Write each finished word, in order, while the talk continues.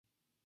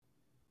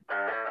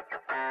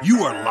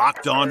You are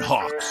Locked On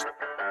Hawks,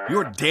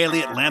 your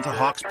daily Atlanta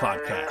Hawks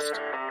podcast.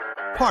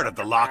 Part of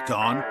the Locked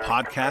On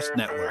Podcast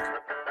Network.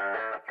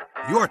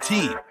 Your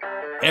team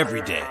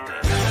every day.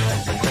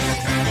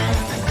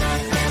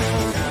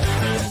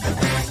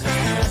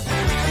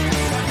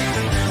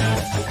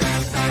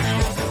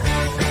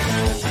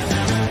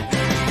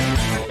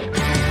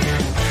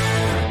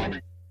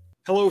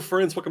 Hello,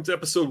 friends. Welcome to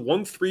episode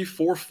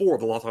 1344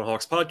 of the Locked On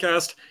Hawks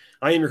podcast.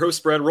 I am your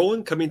host, Brad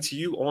Rowland, coming to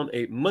you on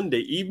a Monday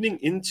evening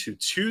into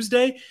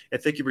Tuesday.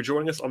 And thank you for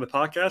joining us on the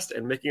podcast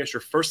and making us your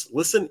first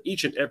listen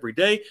each and every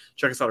day.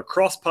 Check us out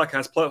across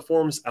podcast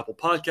platforms, Apple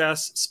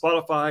Podcasts,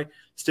 Spotify,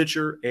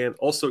 Stitcher, and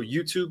also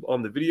YouTube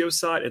on the video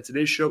side. And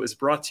today's show is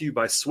brought to you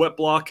by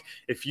Sweatblock.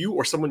 If you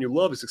or someone you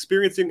love is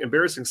experiencing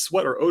embarrassing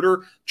sweat or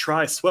odor,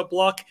 try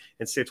Sweatblock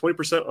and save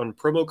 20% on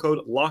promo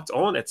code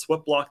LOCKEDON at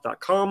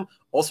sweatblock.com.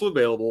 Also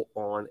available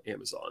on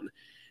Amazon.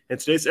 And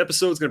today's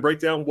episode is going to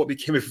break down what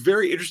became a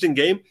very interesting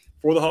game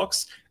for the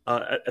Hawks.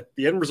 At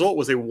the end result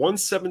was a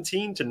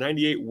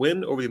 117-98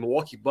 win over the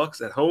Milwaukee Bucks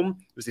at home.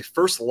 It was the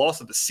first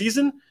loss of the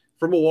season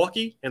for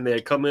Milwaukee, and they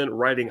had come in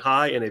riding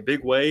high in a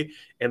big way,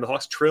 and the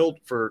Hawks trailed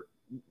for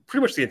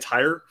pretty much the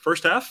entire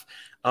first half.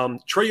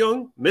 Trae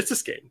Young missed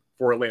this game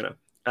for Atlanta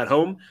at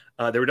home.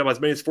 They were down by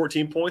as many as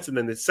 14 points, and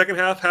then the second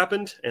half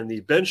happened, and the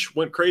bench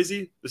went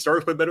crazy. The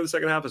starters played better in the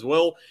second half as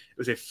well. It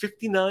was a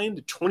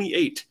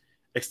 59-28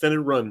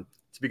 extended run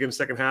to begin the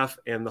second half,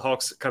 and the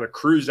Hawks kind of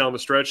cruised down the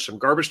stretch. Some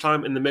garbage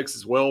time in the mix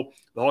as well.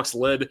 The Hawks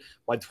led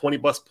by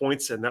 20-plus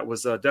points, and that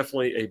was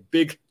definitely a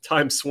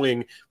big-time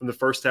swing from the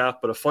first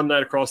half, but a fun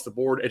night across the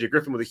board. AJ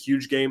Griffin with a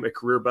huge game, a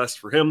career best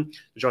for him.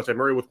 DeJounte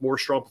Murray with more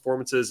strong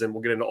performances, and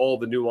we'll get into all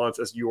the nuance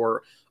as you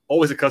are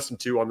always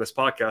accustomed to on this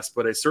podcast,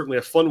 but certainly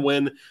a fun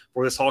win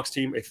for this Hawks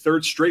team, a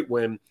third straight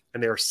win,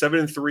 and they are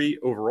 7-3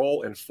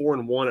 overall and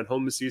 4-1 at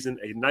home this season.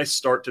 A nice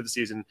start to the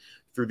season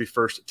through the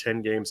first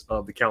 10 games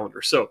of the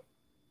calendar. So,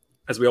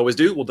 as we always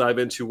do, we'll dive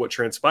into what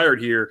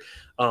transpired here.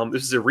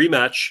 This is a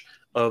rematch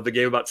of the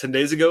game about 10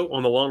 days ago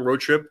on the long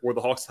road trip where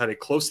the Hawks had a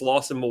close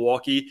loss in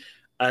Milwaukee.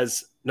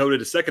 As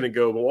noted a second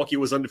ago, Milwaukee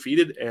was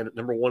undefeated and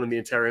number one in the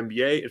entire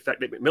NBA. In fact,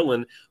 Nate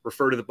McMillan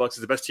referred to the Bucks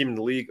as the best team in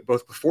the league,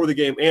 both before the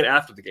game and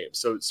after the game.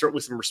 So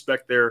certainly some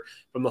respect there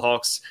from the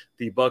Hawks.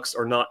 The Bucks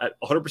are not at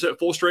 100%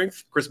 full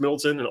strength. Chris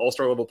Middleton, an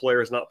all-star level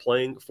player, is not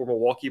playing for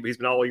Milwaukee, but he's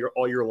been out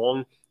all year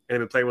long and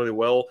have been playing really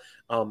well.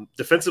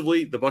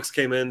 Defensively, the Bucks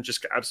came in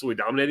just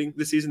absolutely dominating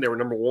this season. They were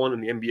number one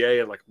in the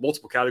NBA in like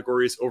multiple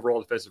categories: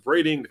 overall defensive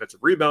rating, defensive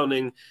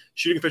rebounding,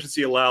 shooting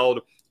efficiency allowed,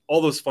 all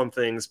those fun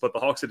things. But the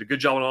Hawks did a good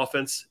job on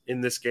offense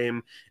in this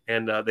game,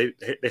 and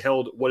they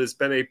held what has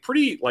been a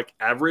pretty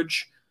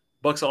average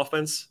Bucks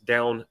offense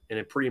down in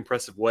a pretty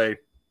impressive way.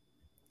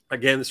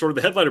 Again, sort of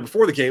the headliner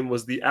before the game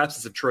was the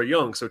absence of Trae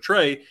Young. So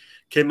Trae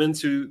came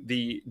into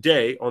the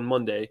day on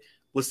Monday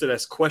listed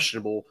as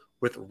questionable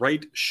with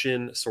right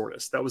shin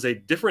soreness. That was a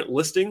different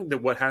listing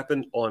than what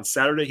happened on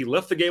Saturday. He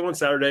left the game on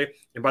Saturday.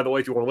 And by the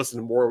way, if you want to listen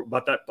to more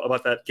about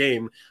that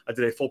game, I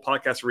did a full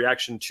podcast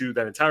reaction to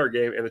that entire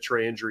game and the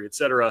Trae injury,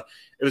 etc.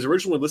 It was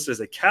originally listed as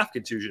a calf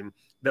contusion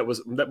that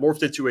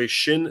morphed into a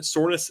shin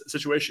soreness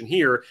situation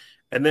here.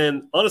 And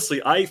then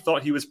honestly, I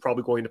thought he was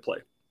probably going to play.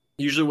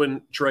 Usually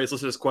when Trae is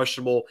listed as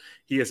questionable,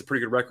 he has a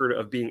pretty good record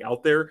of being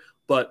out there,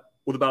 but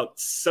with about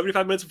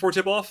 75 minutes before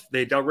tip-off,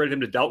 they downgraded him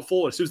to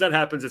doubtful. And as soon as that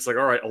happens, it's like,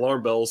 all right,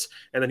 alarm bells.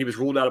 And then he was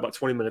ruled out about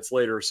 20 minutes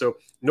later. So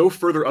no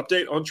further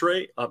update on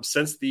Trae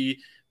since the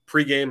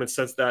pregame and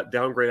since that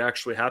downgrade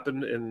actually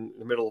happened in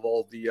the middle of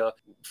all the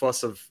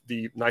fuss of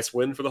the nice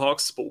win for the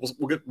Hawks. But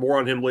we'll get more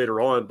on him later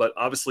on. But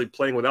obviously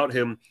playing without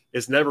him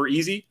is never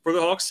easy for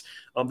the Hawks.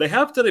 They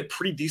have done a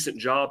pretty decent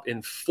job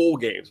in full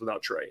games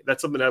without Trae.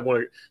 That's something I want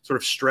to sort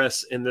of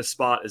stress in this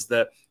spot is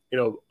that,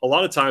 a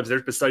lot of times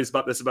there's been studies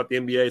about this, about the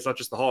NBA. It's not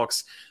just the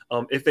Hawks.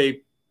 If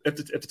the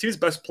team's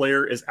best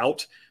player is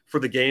out for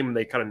the game and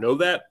they kind of know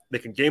that, they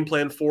can game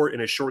plan for it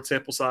in a short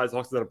sample size. The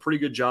Hawks have done a pretty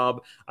good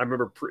job. I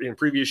remember in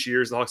previous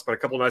years, the Hawks had a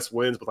couple of nice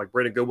wins with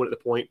Brandon Goodwin at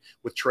the point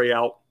with Trae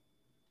out.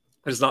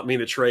 That does not mean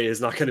that Trae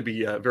is not going to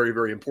be very,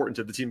 very important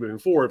to the team moving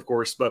forward, of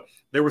course. But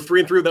they were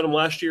 3-3 without him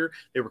last year.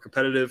 They were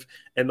competitive.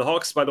 And the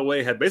Hawks, by the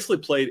way, had basically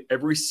played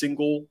every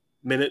single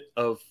minute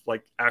of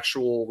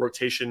actual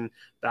rotation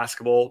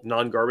basketball,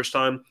 non-garbage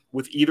time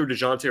with either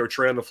DeJounte or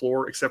Trae on the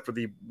floor, except for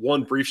the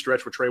one brief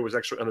stretch where Trae was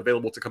actually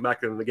unavailable to come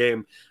back in the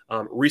game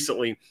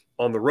recently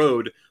on the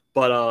road.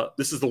 But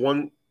this is the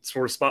one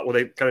sort of spot where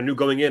they kind of knew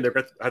going in, they're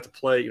going to have to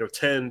play,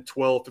 10,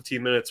 12,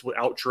 15 minutes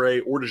without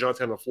Trae or DeJounte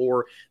on the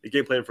floor. The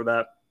game plan for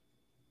that.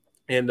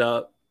 And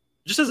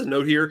just as a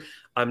note here,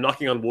 I'm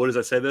knocking on wood as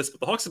I say this, but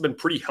the Hawks have been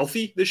pretty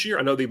healthy this year.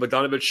 I know the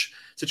Bogdanovich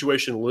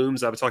situation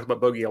looms. I've talked about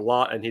Bogey a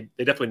lot, and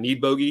they definitely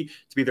need Bogey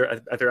to be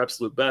at their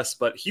absolute best.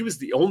 But he was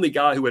the only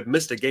guy who had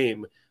missed a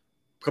game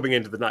coming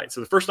into the night.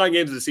 So the first 9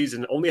 games of the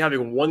season, only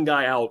having one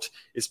guy out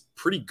is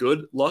pretty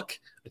good luck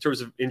in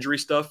terms of injury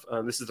stuff.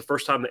 This is the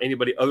first time that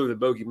anybody other than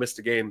Bogey missed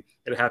a game,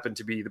 and it happened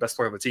to be the best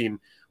player on the team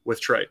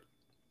with Trae.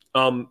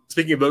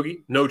 Speaking of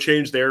Bogey, no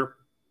change there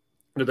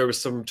There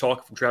was some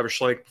talk from Travis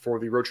Schlenk before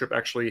the road trip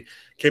actually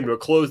came to a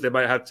close. They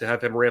might have to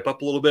have him ramp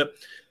up a little bit.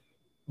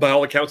 By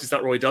all accounts, he's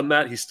not really done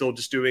that. He's still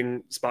just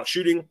doing spot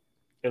shooting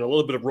and a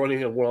little bit of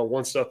running and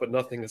one-on-one stuff, but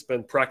nothing has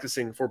been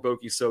practicing for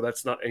Boki, so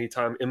that's not any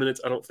time imminent,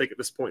 I don't think, at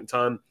this point in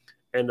time.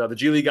 And the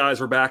G League guys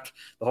were back.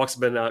 The Hawks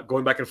have been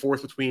going back and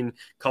forth between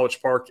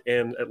College Park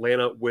and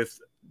Atlanta with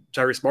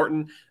Tyrese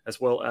Martin, as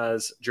well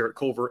as Jarrett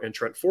Culver and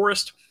Trent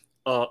Forrest.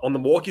 On the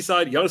Milwaukee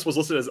side, Giannis was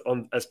listed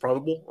as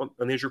probable on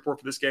the injury report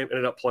for this game.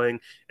 Ended up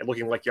playing and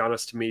looking like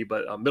Giannis to me,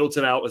 but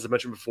Middleton out, as I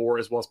mentioned before,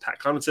 as well as Pat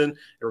Connaughton,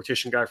 a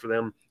rotation guy for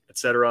them,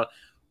 etc.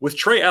 With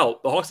Trey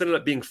out, the Hawks ended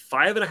up being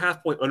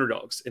 5.5-point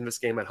underdogs in this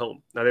game at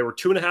home. Now, they were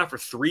 2.5 or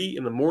 3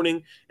 in the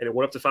morning, and it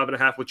went up to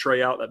 5.5 with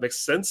Trey out. That makes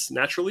sense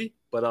naturally,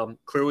 but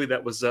clearly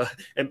that was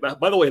and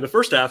by the way, in the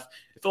first half,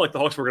 it felt like the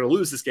Hawks were going to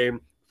lose this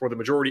game for the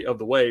majority of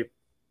the way.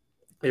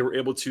 They were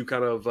able to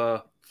kind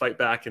of fight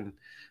back and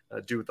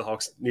do what the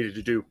Hawks needed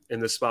to do in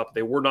this spot. But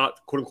they were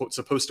not, quote unquote,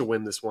 supposed to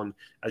win this one,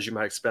 as you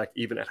might expect,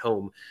 even at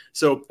home.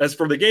 So as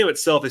for the game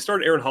itself, they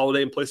started Aaron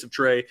Holiday in place of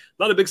Trey.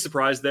 Not a big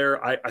surprise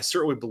there. I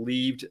certainly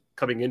believed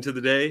coming into the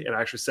day, and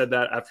I actually said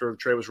that after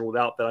Trey was ruled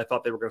out, that I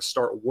thought they were going to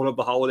start one of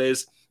the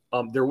Holidays.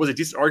 There was a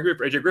decent argument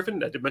for AJ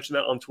Griffin. I did mention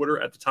that on Twitter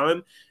at the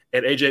time.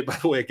 And AJ, by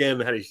the way,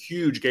 again, had a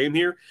huge game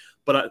here.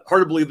 But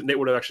hard to believe that Nate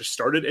would have actually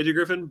started AJ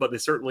Griffin, but they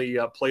certainly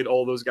played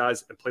all those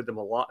guys and played them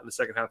a lot in the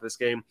second half of this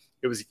game.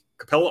 It was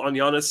Capella on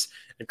Giannis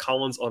and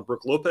Collins on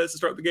Brook Lopez to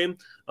start the game.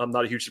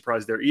 Not a huge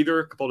surprise there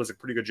either. Capella does a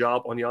pretty good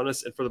job on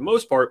Giannis. And for the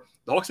most part,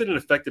 the Hawks did an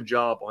effective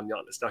job on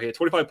Giannis. Now, he had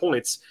 25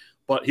 points,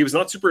 but he was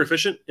not super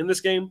efficient in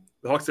this game.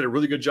 The Hawks did a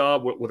really good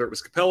job, whether it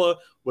was Capella,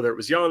 whether it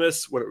was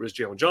Giannis, whether it was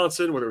Jalen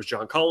Johnson, whether it was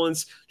John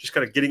Collins, just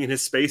kind of getting in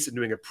his space and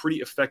doing a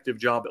pretty effective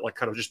job at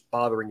kind of just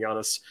bothering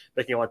Giannis,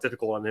 making it a lot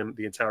difficult on him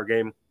the entire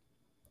game.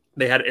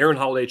 They had Aaron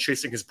Holiday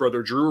chasing his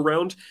brother Drew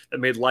around. That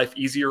made life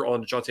easier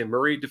on DeJounte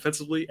Murray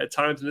defensively at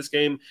times in this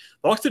game.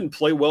 The Hawks didn't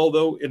play well,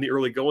 though, in the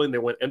early going. They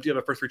went empty on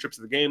the first 3 trips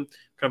of the game,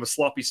 kind of a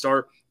sloppy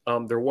start.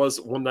 There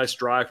was one nice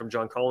drive from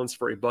John Collins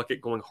for a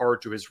bucket going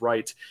hard to his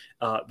right.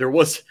 I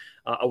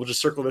will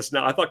just circle this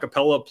now. I thought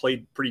Capella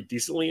played pretty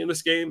decently in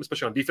this game,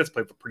 especially on defense,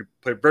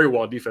 played very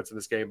well on defense in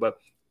this game. But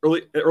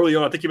early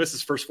on, I think he missed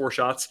his first 4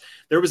 shots.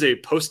 There was a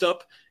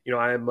post-up.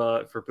 I am,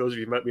 for those of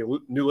you who might be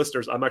new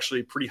listeners, I'm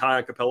actually pretty high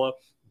on Capella.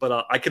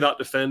 But I cannot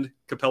defend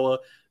Capella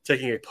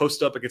taking a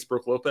post-up against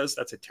Brook Lopez.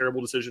 That's a terrible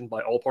decision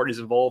by all parties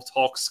involved.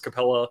 Hawks,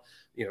 Capella,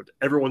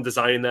 everyone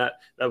designing that.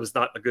 That was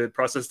not a good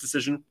process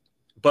decision.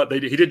 But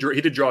he did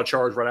draw a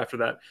charge right after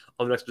that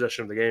on the next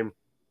possession of the game.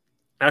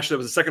 Actually, that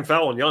was a second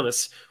foul on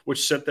Giannis,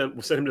 which sent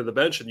him to the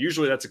bench. And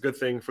usually that's a good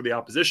thing for the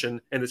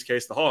opposition, in this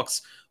case, the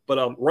Hawks.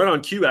 But right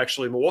on cue,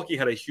 actually, Milwaukee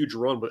had a huge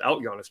run without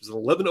Giannis. It was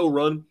an 11-0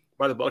 run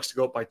by the Bucks to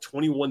go up by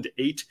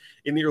 21-8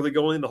 in the early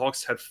going. The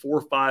Hawks had 4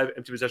 or 5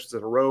 empty possessions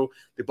in a row.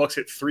 The Bucks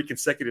hit 3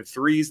 consecutive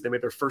threes. They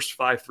made their first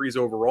 5 threes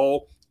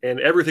overall, and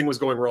everything was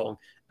going wrong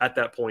at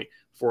that point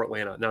for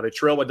Atlanta. Now, they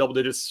trailed by double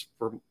digits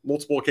for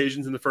multiple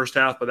occasions in the first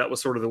half, but that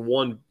was sort of the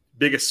one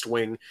biggest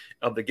swing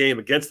of the game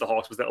against the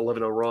Hawks was that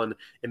 11-0 run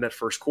in that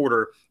first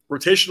quarter.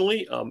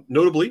 Rotationally,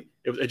 notably,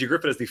 it was AJ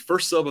Griffin as the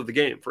first sub of the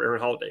game for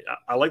Aaron Holiday.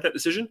 I like that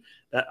decision.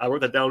 I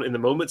wrote that down in the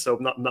moment, so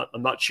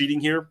I'm not cheating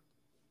here.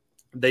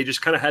 They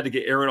just kind of had to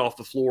get Aaron off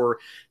the floor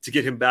to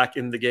get him back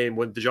in the game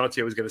when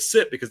DeJounte was going to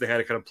sit, because they had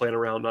to kind of plan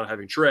around not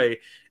having Trey.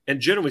 And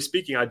generally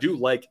speaking, I do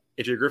like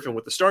AJ Griffin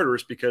with the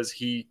starters because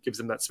he gives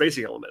them that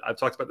spacing element. I've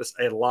talked about this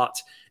a lot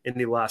in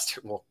the last,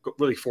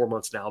 really 4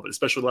 months now, but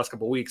especially the last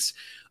couple of weeks.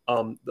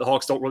 The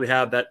Hawks don't really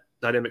have that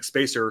dynamic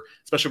spacer,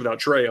 especially without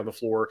Trey on the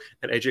floor,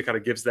 and AJ kind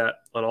of gives that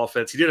on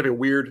offense. He did have a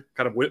weird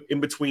kind of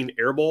in-between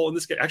air ball in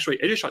this game. Actually,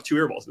 AJ shot 2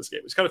 air balls in this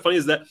game. It's kind of funny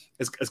is that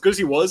as good as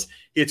he was,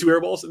 he had 2 air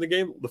balls in the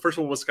game. The first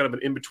one was kind of an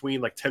in-between,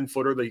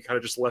 10-footer that he kind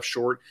of just left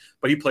short,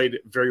 but he played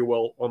very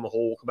well on the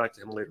whole. We'll come back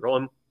to him later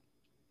on.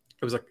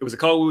 It was a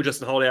Kongwu,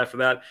 Justin Holiday after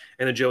that,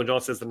 and then Jalen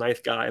Johnson as the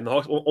 9th guy. And the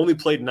Hawks only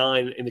played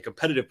 9 in the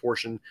competitive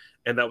portion,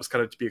 and that was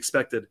kind of to be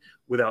expected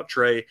without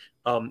Trey.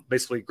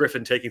 Basically,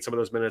 Griffin taking some of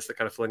those minutes, that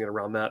kind of filling in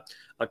around that.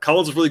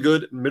 Collins was really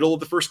good middle of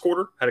the first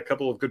quarter, had a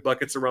couple of good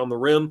buckets around the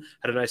rim,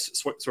 had a nice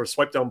sort of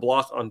swipe down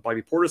block on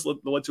Bobby Portis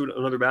that led to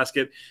another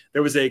basket.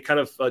 There was a kind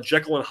of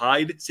Jekyll and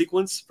Hyde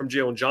sequence from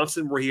Jalen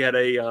Johnson where he had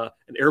an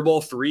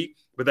airball 3,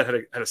 but that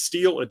had a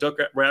steal and a dunk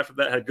right after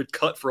that, had a good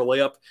cut for a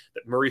layup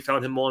that Murray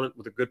found him on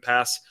with a good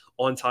pass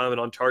on time and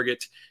on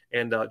target.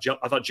 And I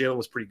thought Jalen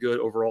was pretty good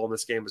overall in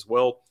this game as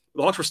well.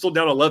 The Hawks were still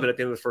down 11 at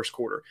the end of the first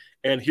quarter.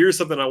 And here's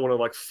something I want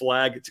to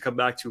flag to come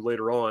back to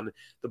later on.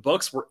 The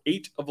Bucks were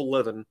 8 of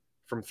 11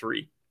 from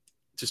 3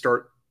 to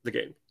start the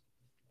game.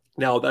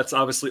 Now, that's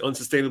obviously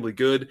unsustainably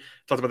good.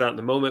 Talked about that in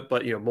a moment,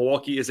 but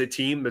Milwaukee is a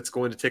team that's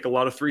going to take a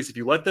lot of threes if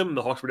you let them.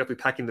 The Hawks were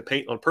definitely packing the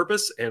paint on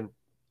purpose, and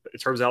it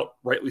turns out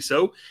rightly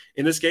so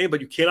in this game,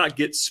 but you cannot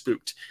get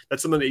spooked.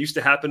 That's something that used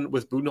to happen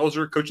with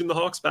Budenholzer coaching the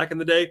Hawks back in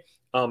the day.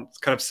 kind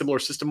of similar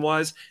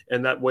system-wise,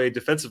 and that way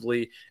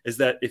defensively, is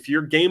that if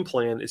your game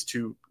plan is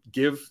to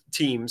give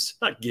teams,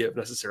 not give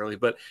necessarily,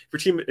 but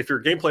if your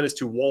game plan is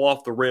to wall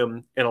off the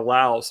rim and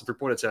allow some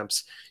three-point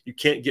attempts, you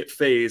can't get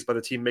phased by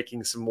the team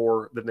making some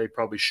more than they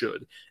probably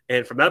should.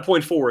 And from that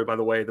point forward, by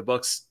the way, the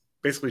Bucks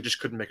basically just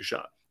couldn't make a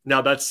shot. Now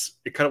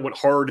it kind of went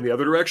hard in the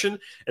other direction,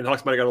 and the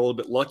Hawks might have got a little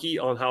bit lucky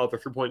on how the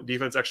three-point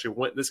defense actually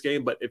went this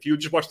game. But if you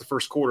just watch the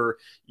first quarter,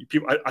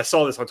 I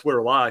saw this on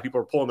Twitter live. People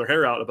were pulling their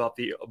hair out about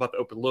the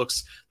open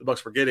looks the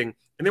Bucks were getting,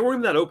 and they weren't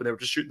even that open. They were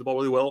just shooting the ball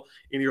really well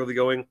in the early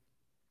going.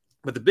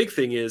 But the big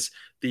thing is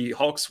the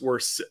Bucks were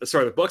 6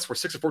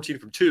 of 14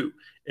 from 2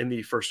 in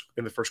the first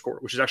quarter,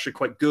 which is actually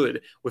quite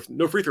good with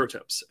no free throw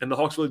attempts. And the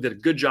Hawks really did a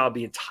good job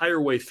the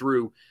entire way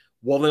through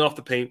walling off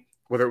the paint,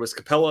 whether it was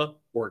Capella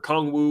or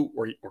Kongwu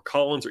or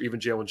Collins or even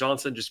Jalen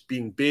Johnson, just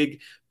being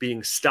big,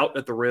 being stout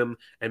at the rim,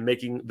 and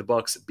making the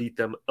Bucks beat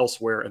them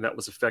elsewhere. And that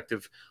was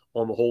effective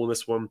on the whole in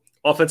this one.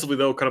 Offensively,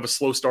 though, kind of a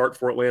slow start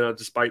for Atlanta,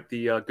 despite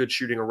the good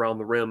shooting around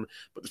the rim.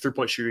 But the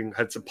three-point shooting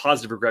had some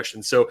positive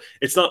regression. So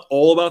it's not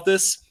all about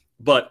this,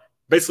 but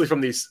basically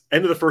from the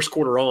end of the first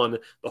quarter on,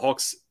 the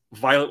Hawks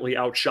violently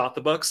outshot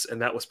the Bucks,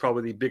 and that was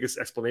probably the biggest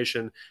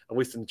explanation, at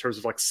least in terms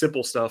of like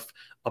simple stuff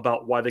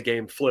about why the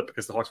game flipped,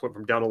 because the Hawks went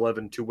from down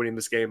 11 to winning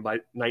this game by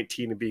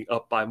 19 and being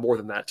up by more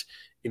than that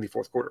in the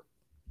fourth quarter.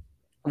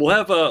 We'll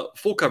have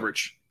full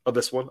coverage of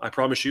this one, I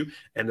promise you,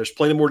 and there's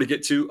plenty more to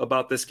get to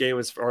about this game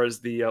as far as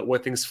the way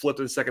things flipped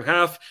in the second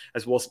half,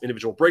 as well as some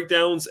individual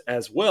breakdowns,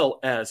 as well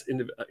as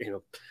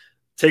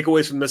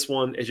takeaways from this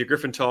one, AJ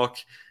Griffin talk,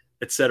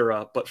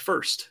 etc. But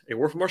first, a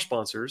word from our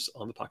sponsors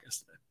on the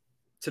podcast today.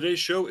 Today's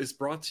show is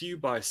brought to you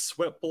by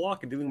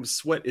Sweatblock, and dealing with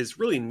sweat is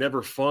really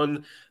never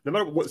fun. No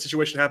matter what the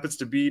situation happens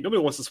to be,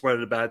 nobody wants to sweat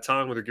at a bad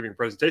time, whether giving a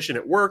presentation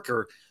at work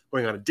or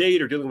going on a date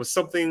or dealing with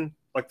something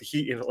like the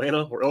heat in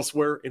Atlanta or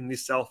elsewhere in the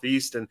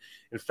Southeast. And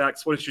in fact,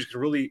 sweat issues can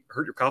really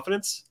hurt your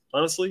confidence,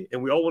 honestly.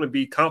 And we all want to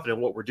be confident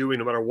in what we're doing,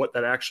 no matter what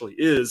that actually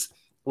is.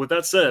 With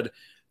that said,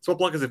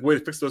 Sweatblock is a way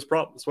to fix those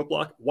problems.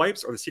 Sweatblock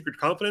wipes are the secret to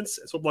confidence,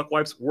 and Sweatblock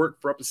wipes work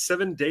for up to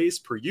 7 days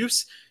per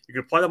use. You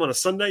can apply them on a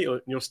Sunday,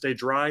 and you'll stay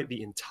dry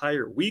the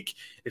entire week.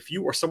 If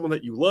you or someone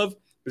that you love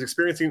is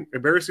experiencing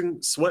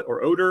embarrassing sweat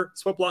or odor,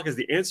 Sweatblock is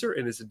the answer,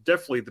 and is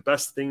definitely the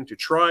best thing to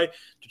try.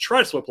 To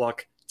try Sweatblock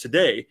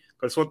today,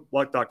 go to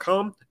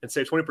sweatblock.com and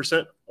save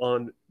 20%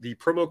 on the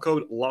promo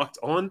code Locked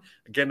On.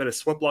 Again, that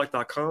is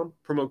sweatblock.com,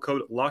 promo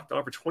code Locked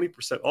On for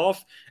 20%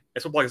 off.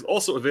 And Sweatblock is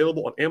also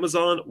available on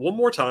Amazon. One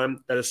more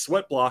time, that is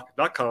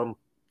sweatblock.com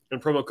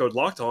and promo code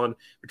Locked On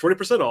for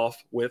 20%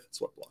 off with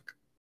Sweatblock.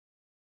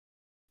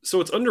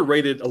 So it's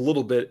underrated a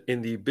little bit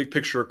in the big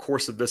picture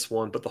course of this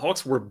one, but the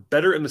Hawks were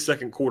better in the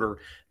second quarter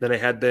than they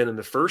had been in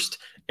the first.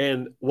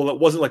 And while it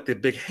wasn't like the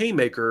big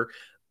haymaker,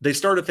 they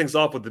started things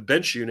off with the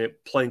bench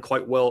unit playing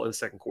quite well in the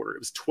second quarter. It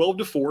was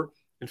 12-4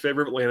 in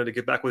favor of Atlanta to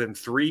get back within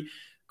 3.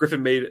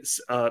 Griffin made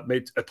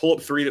a pull-up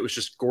 3 that was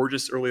just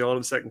gorgeous early on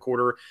in the second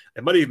quarter.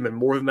 It might have even been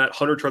more than that.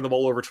 Hunter turned the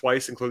ball over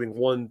twice, including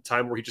one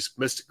time where he just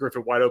missed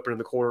Griffin wide open in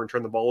the corner and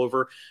turned the ball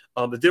over.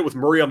 They did it with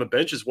Murray on the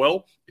bench as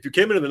well. If you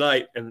came into the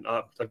night, and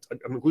I'm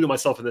including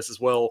myself in this as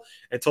well,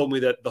 and told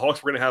me that the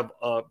Hawks were going to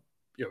have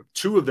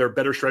 2 of their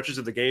better stretches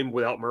of the game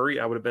without Murray,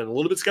 I would have been a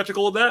little bit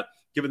skeptical of that,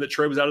 given that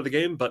Trey was out of the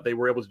game, but they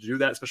were able to do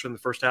that, especially in the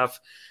first half.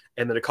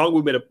 And then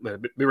Okongwu made a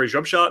mid-range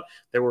jump shot.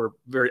 They were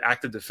very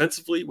active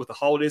defensively, with the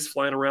Holidays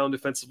flying around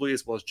defensively,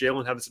 as well as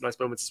Jalen having some nice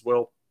moments as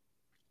well.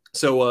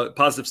 So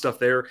positive stuff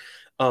there.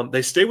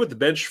 They stayed with the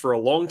bench for a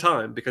long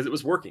time because it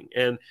was working.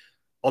 And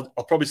I'll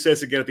probably say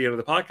this again at the end of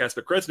the podcast,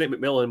 but credit to Nate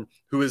McMillan,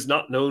 who is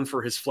not known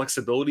for his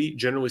flexibility,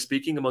 generally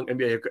speaking, among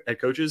NBA head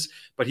coaches,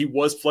 but he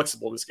was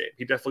flexible in this game.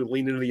 He definitely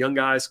leaned into the young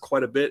guys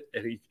quite a bit,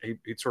 and he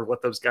sort of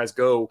let those guys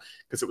go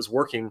because it was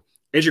working.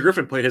 AJ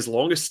Griffin played his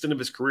longest stint of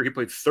his career. He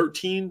played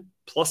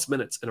 13-plus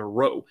minutes in a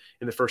row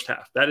in the first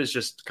half. That is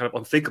just kind of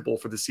unthinkable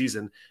for the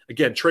season.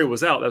 Again, Trey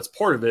was out. That's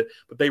part of it,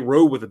 but they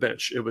rode with the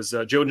bench. It was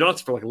Jalen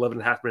Johnson for like 11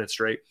 and a half minutes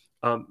straight.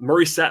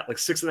 Murray sat like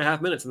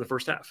 6.5 minutes in the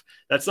first half.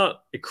 That's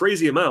not a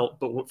crazy amount,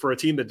 but for a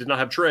team that did not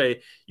have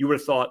Trey, you would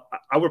have thought,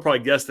 I would have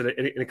probably guessed that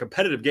in a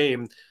competitive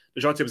game,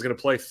 DeJounte was going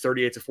to play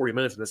 38 to 40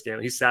 minutes in this game.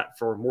 He sat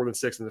for more than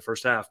 6 in the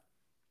first half.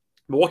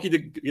 Milwaukee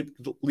did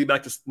lead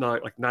back to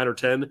like 9 or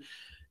 10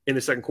 in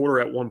the second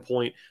quarter at one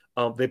point.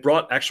 They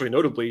brought, actually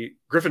notably,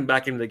 Griffin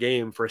back into the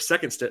game for a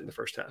second stint in the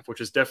first half, which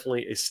is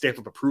definitely a stamp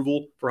of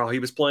approval for how he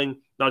was playing.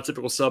 Not a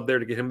typical sub there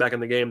to get him back in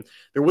the game.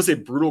 There was a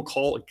brutal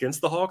call against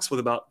the Hawks with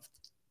about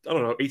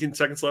 18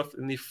 seconds left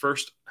in the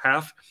first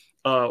half.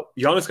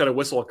 Giannis got a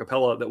whistle on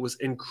Capella that was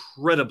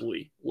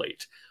incredibly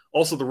late.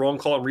 Also, the wrong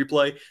call on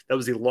replay. That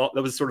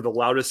was sort of the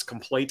loudest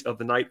complaint of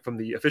the night from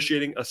the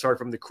officiating.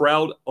 From the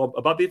crowd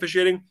about the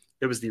officiating.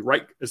 It's the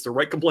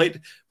right complaint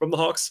from the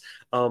Hawks.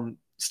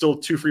 Still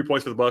 2 free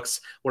points for the Bucks.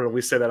 Want to at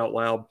least say that out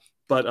loud.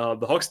 But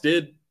the Hawks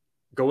did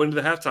go into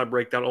the halftime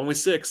break down only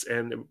 6,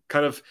 and it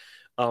kind of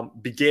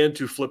began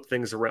to flip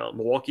things around.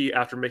 Milwaukee,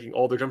 after making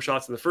all their jump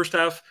shots in the first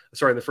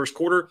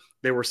quarter,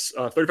 they were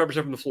 35%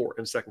 from the floor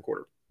in the second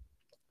quarter.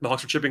 The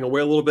Hawks were chipping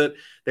away a little bit.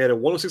 They had a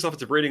 106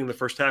 offensive rating in the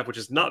first half, which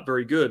is not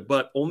very good,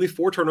 but only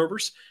 4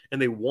 turnovers,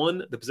 and they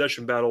won the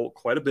possession battle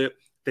quite a bit.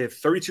 They had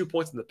 32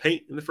 points in the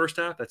paint in the first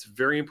half. That's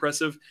very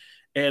impressive.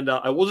 And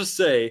I will just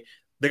say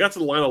they got to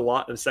the line a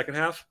lot in the second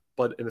half,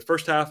 but in the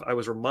first half, I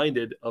was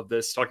reminded of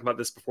this, talking about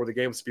this before the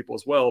game with some people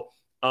as well.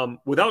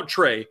 Without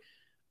Trey,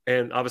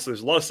 and obviously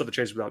there's a lot of stuff that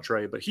changed without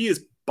Trey, but he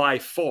is by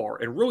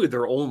far, and really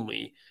their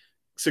only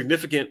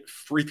significant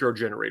free throw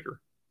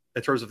generator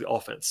in terms of the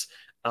offense.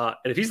 And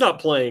if he's not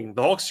playing,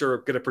 the Hawks are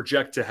going to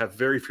project to have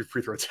very few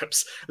free throw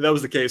attempts. And that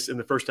was the case in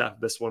the first half of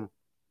this one.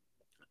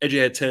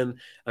 AJ had 10.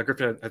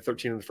 Griffin had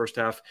 13 in the first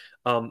half.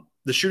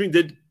 The shooting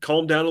did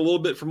calm down a little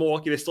bit for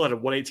Milwaukee. They still had a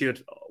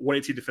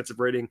 118 defensive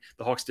rating.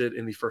 The Hawks did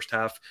in the first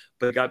half,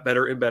 but it got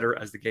better and better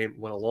as the game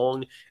went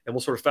along. And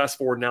we'll sort of fast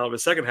forward now to the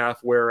second half,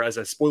 where, as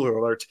a spoiler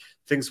alert,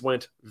 things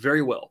went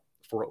very well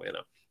for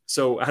Atlanta.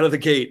 So out of the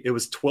gate, it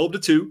was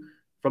 12-2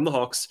 from the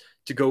Hawks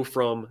to go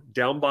from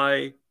down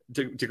by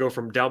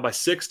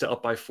 6 to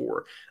up by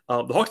 4.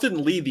 The Hawks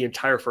didn't lead the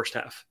entire first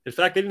half. In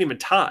fact, they didn't even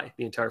tie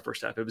the entire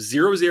first half. It was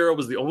 0-0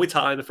 was the only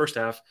tie in the first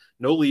half.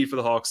 No lead for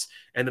the Hawks.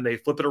 And then they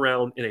flip it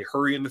around in a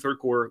hurry in the third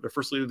quarter, their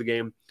first lead of the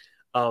game.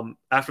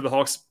 After the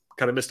Hawks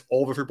kind of missed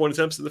all the three-point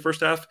attempts in the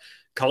first half,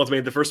 Collins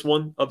made the first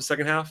one of the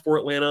second half for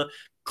Atlanta.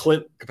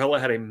 Clint Capella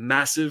had a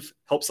massive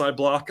help side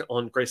block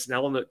on Grayson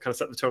Allen that kind of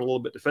set the tone a little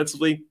bit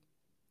defensively.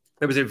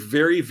 There was a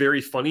very, very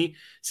funny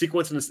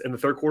sequence in the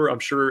third quarter. I'm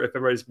sure if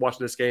everybody's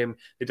watching this game,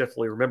 they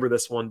definitely remember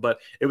this one. But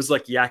it was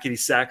like yakety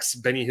sax,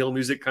 Benny Hill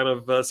music kind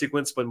of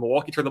sequence. When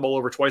Milwaukee turned the ball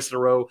over twice in a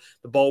row,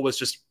 the ball was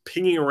just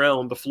pinging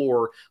around the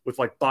floor with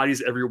like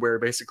bodies everywhere,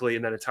 basically,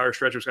 in that entire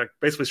stretch. It was like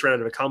basically straight out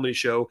of a comedy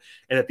show.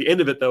 And at the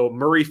end of it, though,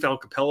 Murray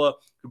found Capella,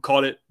 who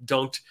caught it,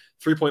 dunked,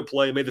 3-point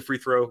play, made the free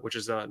throw, which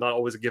is not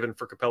always a given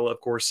for Capella,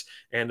 of course,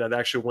 and that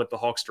actually went the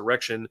Hawks'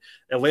 direction.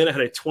 Atlanta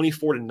had a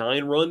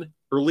 24-9 run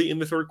early in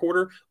the third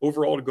quarter,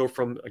 overall to go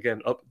from,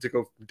 again,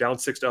 down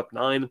 6 to up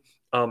 9.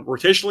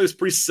 Rotationally, it's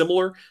pretty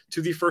similar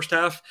to the first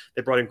half.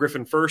 They brought in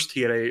Griffin first.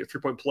 He had a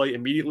 3-point play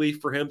immediately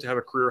for him to have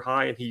a career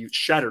high, and he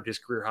shattered his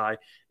career high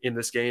in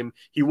this game.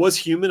 He was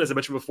human, as I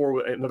mentioned before,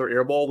 with another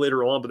air ball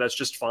later on, but that's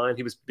just fine.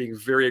 He was being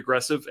very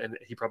aggressive, and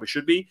he probably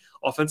should be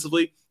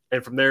offensively.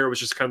 And from there, it was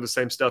just kind of the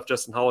same stuff,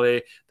 Justin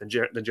Holiday, then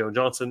Joe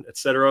Johnson,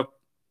 etc.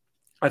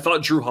 I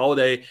thought Jrue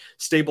Holiday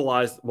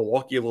stabilized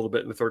Milwaukee a little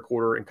bit in the third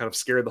quarter and kind of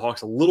scared the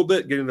Hawks a little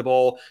bit, getting the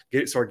ball,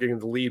 started getting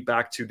the lead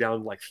back to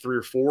down like 3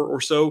 or 4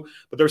 or so.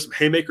 But there were some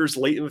haymakers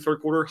late in the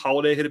third quarter.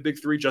 Holiday hit a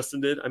big 3.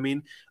 Justin did.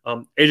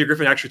 AJ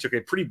Griffin actually took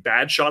a pretty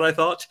bad shot, I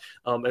thought,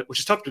 which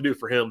is tough to do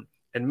for him,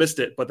 and missed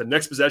it. But the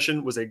next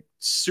possession was a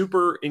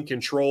super in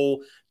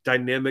control,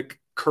 dynamic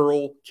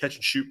curl catch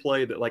and shoot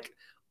play that like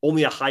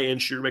only a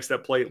high-end shooter makes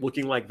that play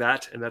looking like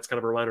that. And that's kind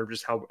of a reminder of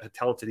just how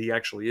talented he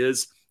actually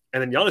is.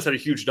 And then Giannis had a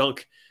huge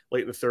dunk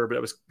late in the third,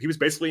 but he was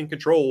basically in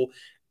control,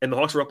 and the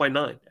Hawks were up by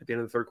 9 at the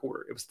end of the third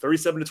quarter. It was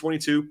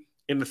 37-22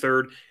 in the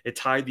third. It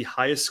tied the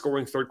highest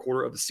scoring third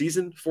quarter of the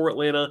season for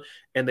Atlanta,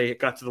 and they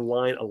got to the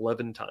line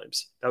 11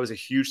 times. That was a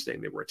huge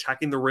thing. They were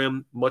attacking the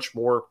rim much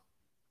more.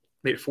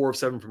 They had 4 of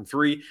 7 from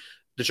 3.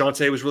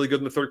 DeJounte was really good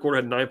in the third quarter,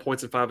 had 9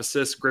 points and 5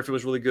 assists. Griffin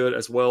was really good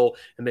as well,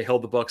 and they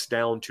held the Bucks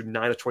down to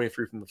 9 of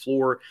 23 from the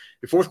floor.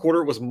 The fourth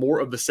quarter was more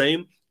of the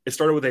same. It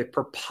started with a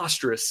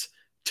preposterous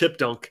tip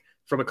dunk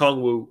from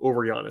Okongwu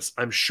over Giannis.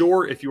 I'm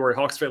sure if you are a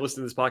Hawks fan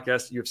listening to this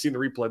podcast, you have seen the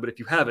replay, but if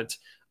you haven't,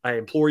 I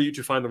implore you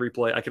to find the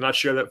replay. I cannot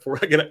share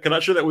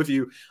that with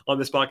you on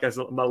this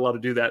podcast. I'm not allowed to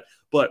do that,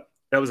 but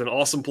that was an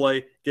awesome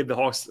play. Gave the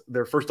Hawks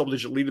their first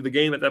double-digit lead of the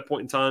game at that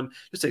point in time.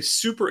 Just a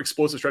super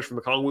explosive stretch from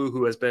Okongwu,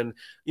 who has been,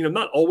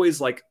 not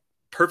always like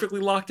perfectly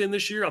locked in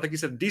this year. I think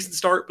he's had a decent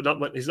start,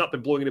 but he's not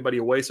been blowing anybody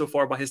away so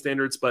far by his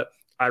standards. But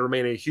I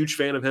remain a huge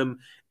fan of him,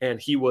 and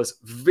he was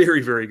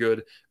very, very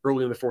good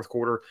early in the fourth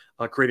quarter,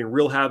 creating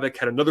real havoc.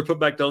 Had another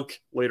putback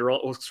dunk later on.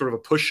 It was sort of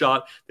a push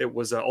shot that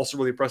was also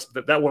really impressive.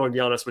 That one on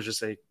Giannis was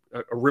just a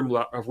rim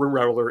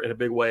rattler in a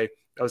big way.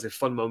 That was a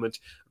fun moment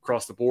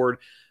across the board.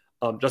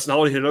 Justin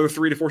Holiday hit another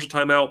 3 to force a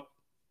timeout.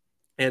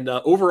 And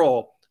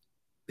overall,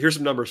 here's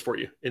some numbers for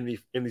you in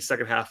the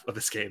second half of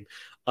this game.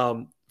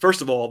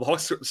 First of all, the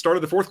Hawks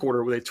started the fourth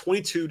quarter with a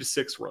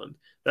 22-6 run.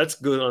 That's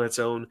good on its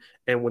own.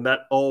 And when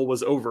that all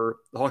was over,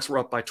 the Hawks were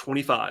up by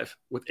 25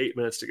 with 8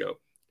 minutes to go.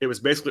 It was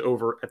basically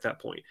over at that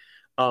point.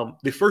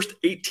 The first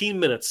 18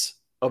 minutes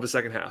of the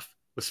second half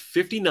was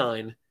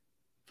 59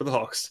 for the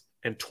Hawks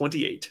and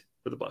 28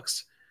 for the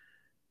Bucks.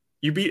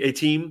 You beat a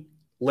team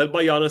led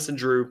by Giannis and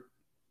Jrue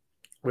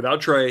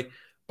without Trey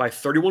by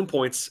 31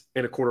 points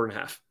in a quarter and a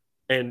half.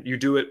 And you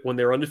do it when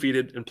they're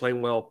undefeated and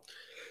playing well.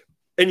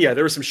 And yeah,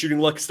 there was some shooting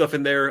luck stuff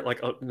in there.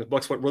 Like the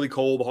Bucks went really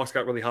cold. The Hawks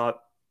got really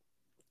hot.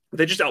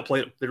 They just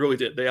outplayed them. They really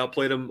did. They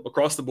outplayed them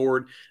across the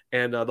board.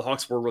 And the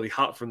Hawks were really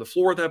hot from the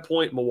floor at that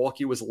point.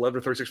 Milwaukee was 11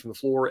 of 36 from the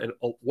floor and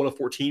 1 of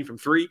 14 from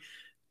 3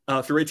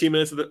 through 18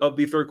 minutes of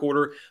the third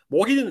quarter.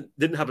 Milwaukee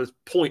didn't have a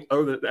point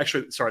other than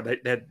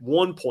they had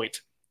 1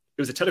 point.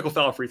 It was a technical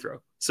foul free throw.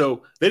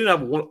 So they didn't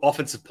have one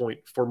offensive point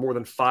for more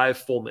than 5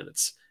 full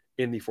minutes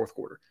in the fourth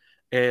quarter.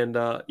 And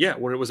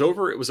when it was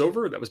over, it was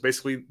over. That was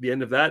basically the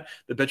end of that.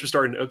 The bench was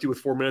starting to empty with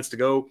 4 minutes to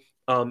go.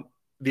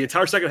 The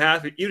entire second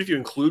half, even if you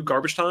include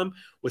garbage time,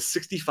 was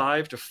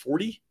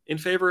 65-40 in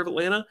favor of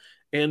Atlanta.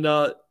 And,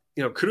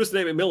 kudos to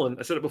Nate McMillan.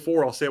 I said it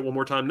before. I'll say it one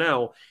more time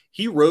now.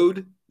 He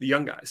rode the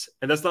young guys,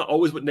 and that's not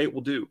always what Nate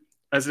will do.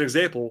 As an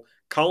example,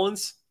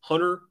 Collins,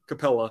 Hunter,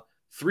 Capella,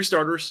 3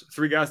 starters,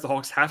 3 guys the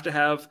Hawks have to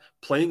have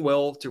playing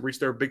well to reach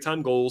their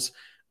big-time goals,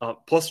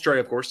 plus Trey,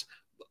 of course.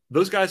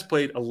 Those guys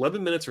played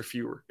 11 minutes or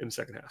fewer in the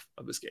second half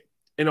of this game.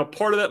 And a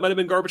part of that might have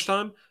been garbage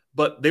time,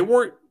 but they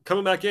weren't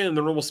coming back in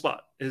their normal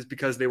spot. Is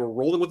because they were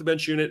rolling with the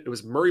bench unit. It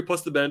was Murray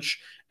plus the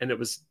bench, and it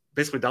was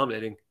basically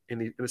dominating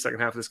in the second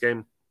half of this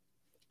game.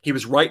 He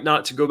was right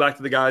not to go back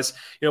to the guys.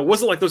 It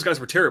wasn't like those guys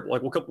were terrible.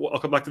 Like I'll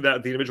come back to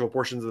that, the individual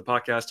portions of the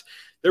podcast.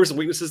 There were some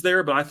weaknesses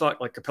there, but I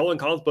thought like Capella and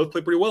Collins both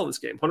played pretty well in this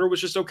game. Hunter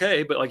was just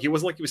okay, but like he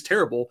wasn't like he was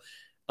terrible,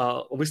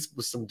 at least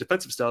with some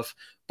defensive stuff.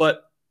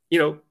 But,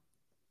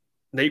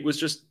 Nate was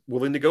just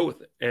willing to go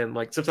with it. And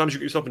like sometimes you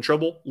get yourself in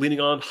trouble leaning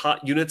on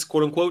hot units,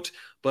 quote unquote.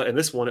 But in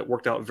this one, it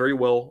worked out very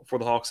well for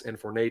the Hawks and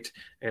for Nate.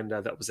 And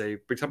that was a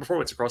big time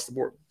performance across the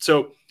board.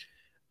 So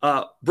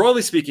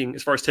broadly speaking,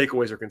 as far as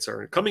takeaways are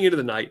concerned, coming into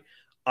the night,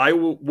 I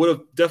would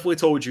have definitely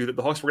told you that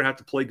the Hawks were going to have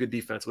to play good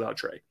defense without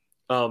Trey.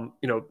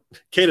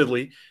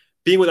 Candidly,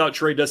 being without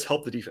Trey does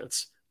help the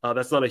defense.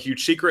 That's not a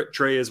huge secret.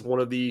 Trey is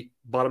one of the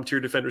bottom tier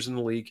defenders in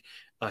the league.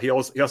 He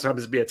also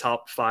happens to be a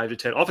top 5 to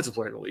 10 offensive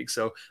player in the league.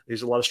 So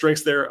there's a lot of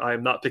strengths there. I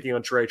am not picking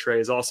on Trey. Trey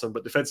is awesome,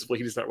 but defensively,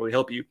 he does not really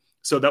help you.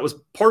 So that was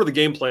part of the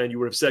game plan you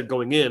would have said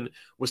going in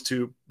was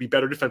to be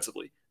better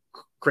defensively,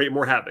 create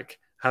more havoc,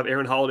 have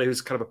Aaron Holiday,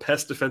 who's kind of a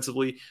pest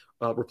defensively,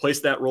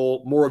 replace that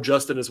role, more of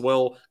Justin as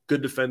well,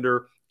 good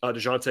defender,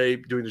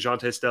 DeJounte doing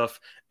DeJounte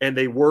stuff. And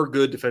they were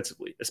good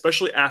defensively,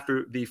 especially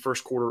after the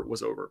first quarter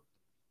was over.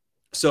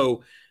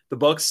 So the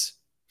Bucks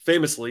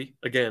famously,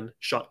 again,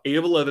 shot 8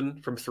 of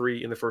 11 from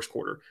 3 in the first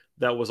quarter.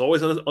 That was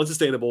always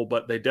unsustainable,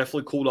 but they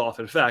definitely cooled off.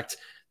 In fact,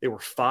 they were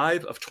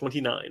 5 of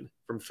 29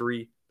 from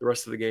 3 the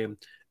rest of the game,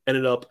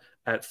 ended up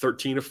at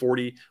 13 of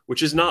 40,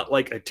 which is not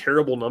like a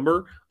terrible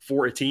number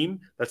for a team.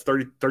 That's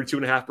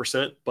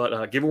 32.5%.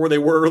 But given where they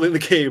were early in the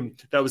game,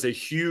 that was a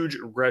huge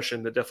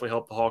regression that definitely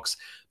helped the Hawks.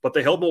 But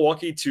they held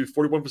Milwaukee to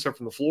 41%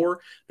 from the floor.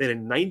 They had a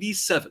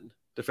 97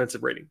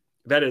 defensive rating.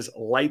 That is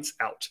lights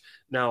out.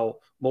 Now,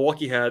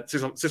 Milwaukee had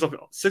six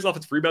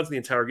offensive rebounds in the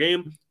entire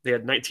game. They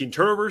had 19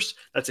 turnovers.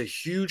 That's a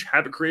huge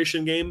habit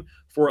creation game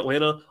for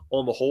Atlanta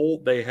on the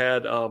whole. They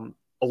had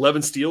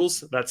 11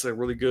 steals. That's a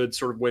really good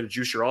sort of way to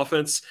juice your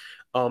offense.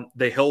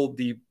 They held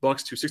the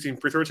Bucks to 16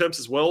 free throw attempts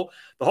as well.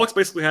 The Hawks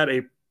basically had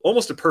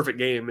almost a perfect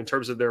game in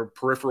terms of their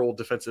peripheral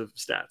defensive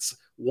stats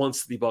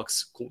once the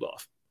Bucks cooled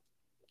off.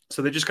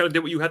 So they just kind of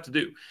did what you had to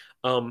do.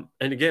 And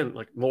again,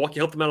 like Milwaukee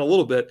helped them out a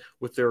little bit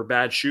with their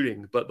bad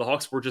shooting, but the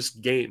Hawks were just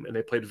game and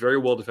they played very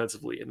well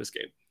defensively in this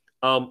game.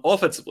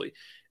 Offensively,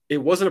 it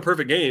wasn't a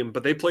perfect game,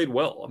 but they played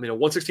well. I mean, a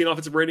 116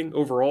 offensive rating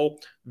overall,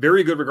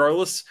 very good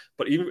regardless.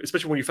 But even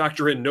especially when you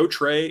factor in no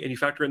Trey and you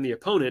factor in the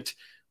opponent,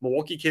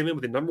 Milwaukee came in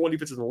with the number 1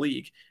 defense in the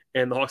league,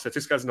 and the Hawks had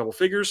 6 guys in double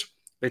figures.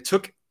 They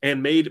took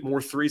and made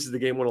more threes as the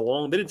game went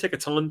along. They didn't take a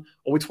ton,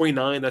 only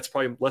 29. That's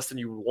probably less than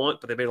you would want,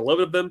 but they made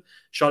 11 of them,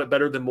 shot it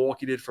better than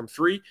Milwaukee did from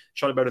 3,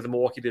 shot it better than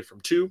Milwaukee did from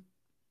 2.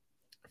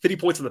 50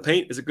 points in the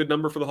paint is a good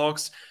number for the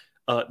Hawks.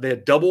 They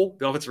had double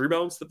the offensive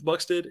rebounds that the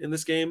Bucks did in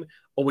this game.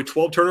 Only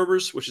 12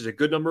 turnovers, which is a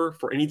good number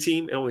for any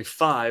team, and only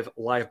 5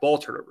 live ball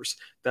turnovers.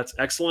 That's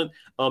excellent.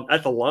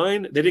 At the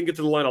line, they didn't get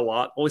to the line a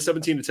lot. Only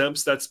 17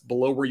 attempts. That's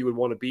below where you would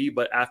want to be.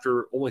 But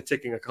after only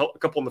taking a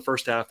couple in the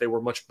first half, they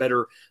were much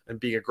better and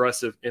being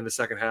aggressive in the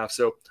second half.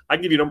 So I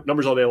can give you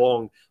numbers all day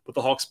long, but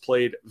the Hawks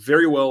played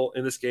very well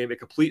in this game. A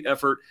complete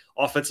effort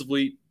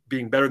offensively,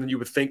 being better than you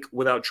would think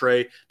without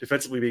Trey,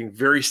 defensively being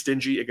very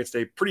stingy against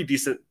a pretty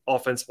decent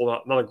offense.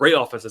 Well, not a great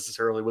offense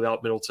necessarily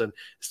without Middleton.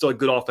 Still a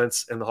good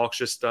offense, and the Hawks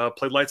just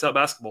played lights out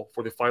basketball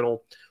for the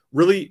final,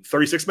 really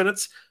 36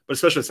 minutes, but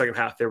especially the second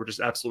half. They were just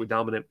absolutely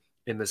dominant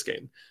in this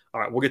game.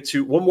 All right, we'll get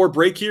to one more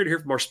break here to hear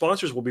from our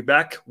sponsors. We'll be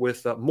back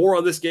with more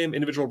on this game,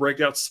 individual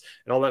breakouts,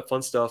 and all that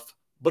fun stuff.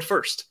 But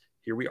first,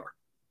 here we are.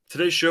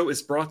 Today's show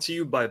is brought to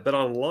you by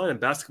BetOnline.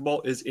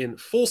 Basketball is in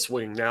full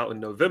swing now in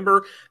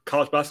November.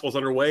 College basketball is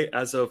underway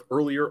as of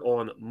earlier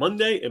on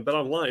Monday, and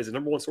BetOnline is the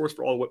number 1 source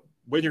for all the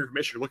wagering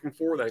information you're looking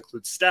for. That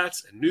includes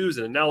stats and news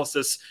and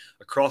analysis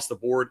across the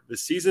board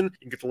this season. You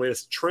can get the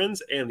latest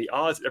trends and the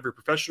odds at every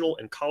professional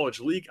and college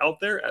league out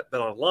there at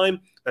BetOnline.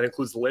 That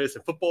includes the latest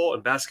in football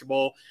and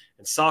basketball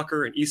and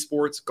soccer and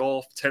esports,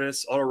 golf,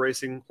 tennis, auto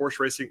racing, horse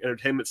racing,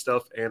 entertainment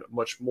stuff, and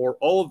much more.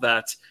 All of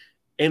that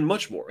and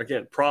much more.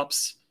 Again,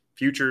 props,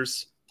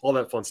 futures, all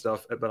that fun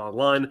stuff at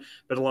BetOnline.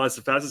 BetOnline is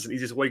the fastest and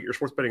easiest way to get your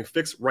sports betting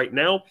fix right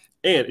now.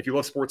 And if you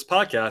love sports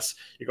podcasts,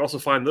 you can also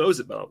find those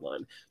at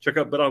BetOnline. Check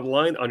out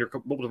BetOnline on your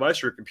mobile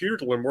device or your computer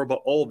to learn more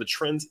about all of the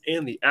trends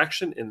and the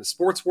action in the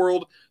sports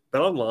world.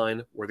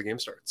 BetOnline, where the game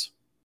starts.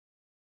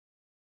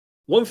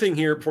 One thing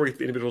here before we get to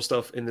the individual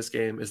stuff in this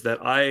game is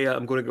that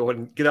I'm going to go ahead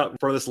and get out in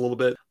front of this a little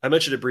bit. I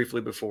mentioned it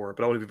briefly before,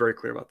 but I want to be very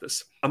clear about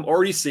this. I'm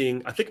already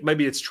seeing, I think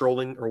maybe it's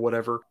trolling or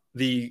whatever,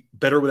 the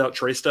better without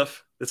Trae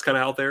stuff that's kind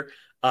of out there.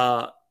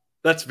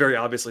 That's very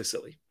obviously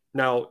silly.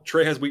 Now,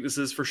 Trae has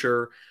weaknesses for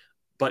sure,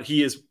 but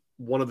he is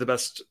one of the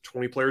best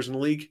 20 players in the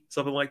league,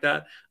 something like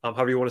that.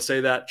 However you want to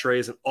say that, Trae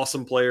is an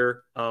awesome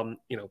player.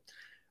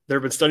 There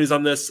have been studies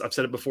on this. I've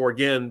said it before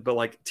again, but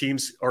like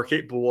teams are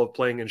capable of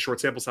playing in short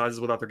sample sizes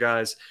without their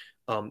guys.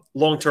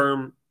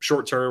 Long-term,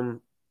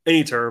 short-term,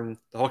 any term,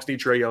 the Hawks need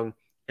Trae Young,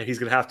 and he's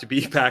going to have to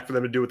be back for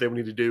them to do what they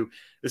need to do.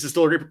 This is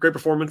still a great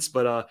performance,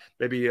 but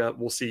maybe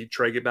we'll see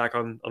Trae get back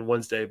on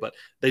Wednesday. But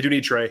they do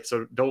need Trae,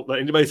 so don't let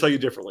anybody tell you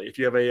differently. If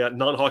you have a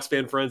non-Hawks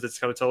fan friends that's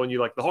kind of telling you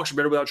like the Hawks are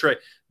better without Trae,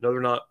 no, they're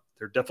not.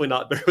 They're definitely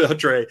not better without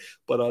Trae,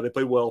 but they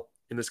played well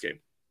in this game.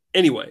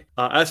 Anyway,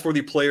 as for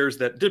the players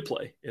that did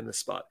play in this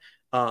spot,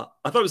 I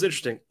thought it was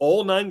interesting.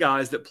 All 9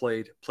 guys that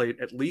played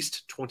at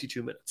least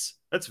 22 minutes.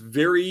 That's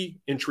very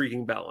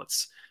intriguing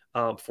balance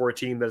for a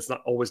team that's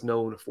not always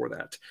known for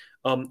that.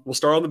 We'll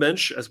start on the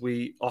bench, as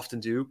we often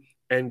do,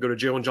 and go to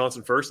Jalen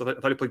Johnson first. I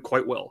thought he played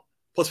quite well.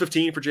 Plus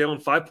 15 for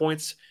Jalen, 5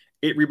 points,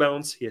 8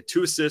 rebounds. He had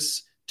 2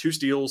 assists, 2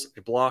 steals,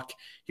 a block.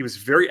 He was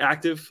very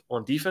active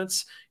on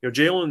defense.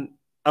 Jalen,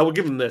 I will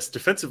give him this.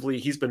 Defensively,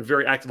 he's been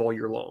very active all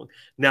year long.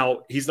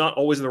 Now, he's not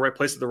always in the right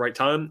place at the right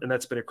time, and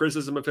that's been a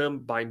criticism of him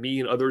by me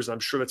and others. I'm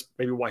sure that's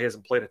maybe why he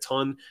hasn't played a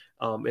ton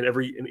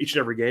in each and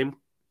every game.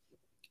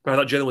 But I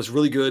thought Jalen was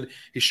really good.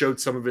 He showed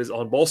some of his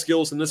on-ball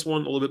skills in this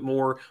one, a little bit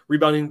more.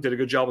 Rebounding, did a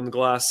good job on the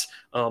glass.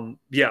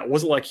 It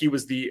wasn't like he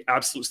was the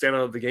absolute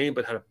standout of the game,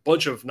 but had a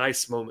bunch of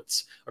nice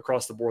moments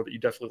across the board that you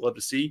definitely love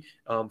to see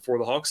for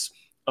the Hawks.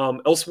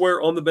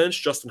 Elsewhere on the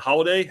bench, Justin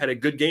Holiday had a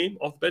good game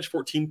off the bench,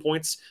 14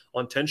 points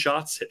on 10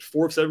 shots, hit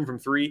 4 of 7 from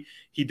 3.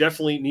 He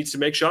definitely needs to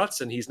make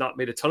shots, and he's not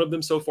made a ton of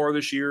them so far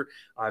this year.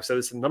 I've said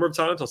this a number of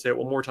times. I'll say it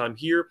one more time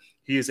here.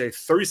 He is a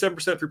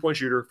 37% three-point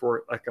shooter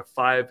for like a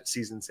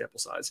 5-season sample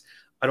size.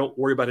 I don't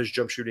worry about his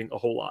jump shooting a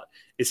whole lot.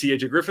 Is he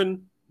AJ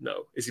Griffin?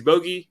 No. Is he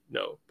bogey?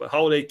 No. But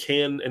Holiday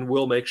can and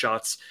will make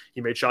shots.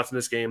 He made shots in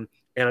this game.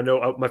 And I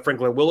know my friend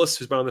Glenn Willis,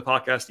 who's been on the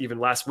podcast even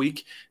last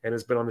week and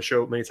has been on the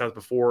show many times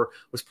before,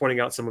 was pointing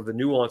out some of the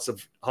nuance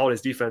of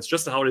Holiday's defense.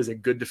 Justin Holiday is a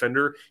good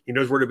defender. He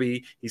knows where to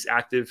be. He's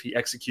active. He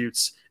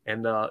executes,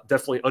 and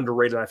definitely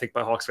underrated, I think,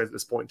 by Hawks fans at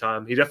this point in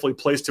time. He definitely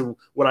plays to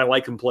what I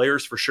like in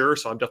players for sure,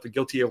 so I'm definitely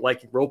guilty of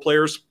liking role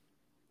players.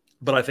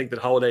 But I think that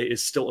Holiday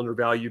is still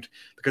undervalued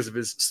because of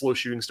his slow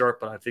shooting start,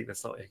 but I think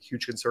that's not a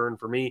huge concern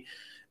for me.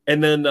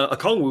 And then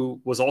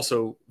Okongwu was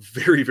also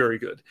very, very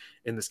good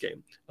in this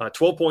game.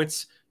 12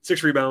 points,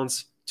 6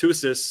 rebounds, 2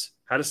 assists,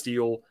 had a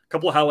steal, a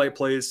couple of highlight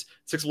plays,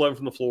 6-11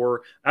 from the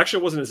floor.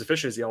 Actually, wasn't as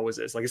efficient as he always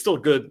is. Like, it's still a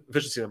good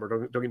efficiency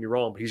number, don't get me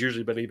wrong, but he's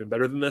usually been even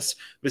better than this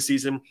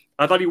season.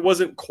 I thought he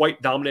wasn't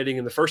quite dominating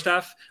in the first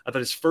half. I thought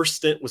his first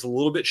stint was a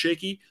little bit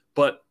shaky,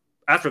 but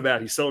after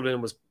that, he settled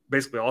in, was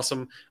basically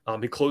awesome.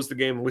 He closed the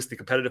game, at least the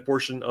competitive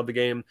portion of the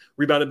game,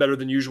 rebounded better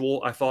than usual,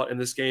 I thought, in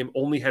this game.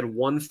 Only had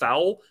 1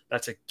 foul.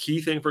 That's a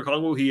key thing for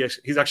Okongwu.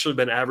 He's actually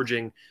been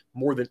averaging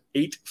more than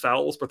 8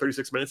 fouls per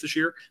 36 minutes this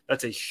year.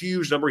 That's a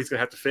huge number he's going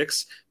to have to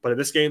fix. But in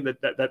this game,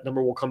 that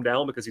number will come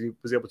down because he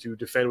was able to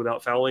defend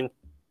without fouling.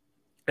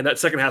 And that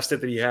second half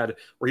stint that he had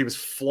where he was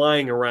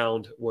flying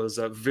around was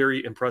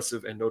very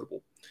impressive and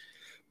notable.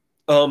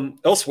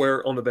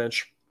 Elsewhere on the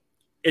bench,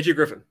 AJ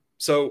Griffin.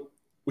 So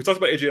we talked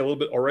about AJ a little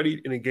bit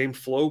already in a game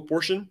flow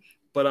portion,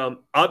 but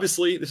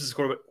obviously this is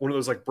one of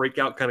those like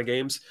breakout kind of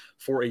games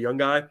for a young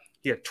guy.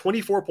 He had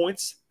 24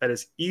 points. That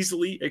is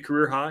easily a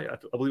career high. I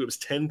believe it was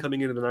 10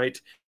 coming into the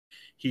night.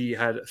 He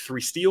had 3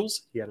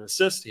 steals. He had an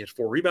assist. He had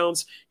 4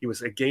 rebounds. He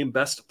was a game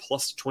best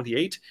plus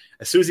 28.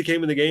 As soon as he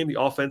came in the game,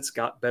 the offense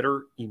got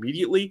better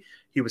immediately.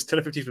 He was 10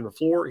 of 15 from the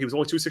floor. He was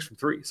only 2-6 from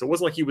 3. So it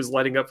wasn't like he was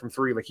lighting up from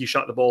 3. Like he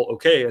shot the ball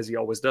okay, as he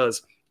always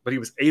does. But he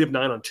was 8 of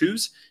 9 on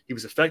 2s. He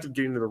was effective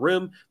getting to the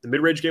rim. The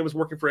mid-range game was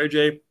working for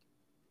AJ.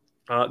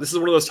 This is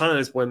one of those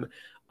times when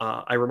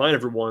I remind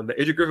everyone that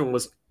AJ Griffin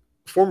was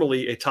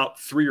formerly a top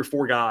 3 or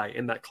 4 guy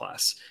in that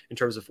class in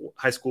terms of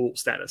high school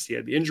status. He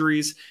had the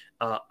injuries.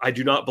 I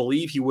do not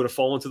believe he would have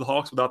fallen to the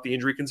Hawks without the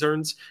injury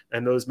concerns,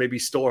 and those maybe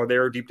still are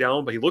there deep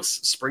down, but he looks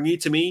springy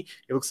to me.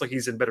 It looks like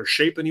he's in better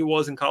shape than he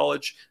was in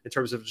college in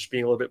terms of just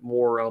being a little bit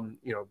more,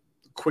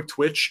 quick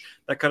twitch,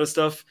 that kind of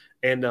stuff.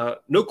 And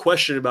no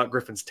question about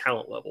Griffin's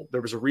talent level.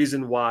 There was a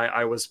reason why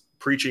I was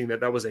preaching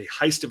that was a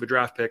heist of a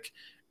draft pick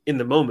in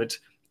the moment.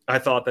 I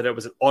thought that it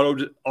was an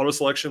auto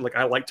selection. Like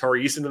I liked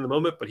Tari Eason in the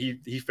moment, but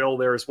he fell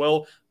there as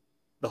well.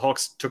 The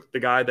Hawks took the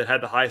guy that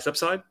had the highest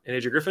upside in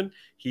AJ Griffin.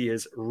 He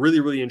is really,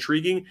 really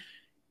intriguing.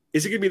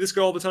 Is he going to be this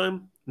good all the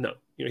time? No.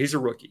 He's a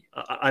rookie.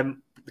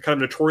 I'm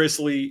kind of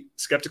notoriously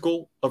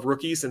skeptical of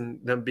rookies and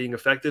them being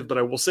effective, but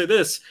I will say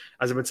this,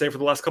 as I've been saying for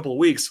the last couple of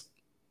weeks,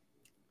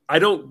 I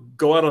don't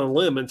go out on a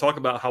limb and talk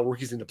about how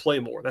rookies need to play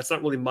more. That's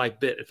not really my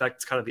bit. In fact,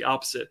 it's kind of the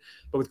opposite.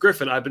 But with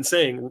Griffin, I've been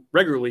saying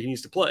regularly he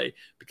needs to play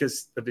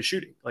because of the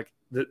shooting. Like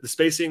the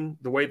spacing,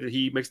 the way that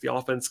he makes the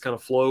offense kind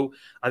of flow.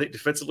 I think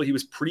defensively he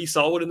was pretty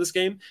solid in this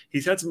game.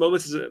 He's had some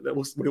moments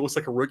when he looks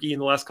like a rookie in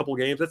the last couple of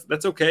games.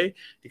 That's okay.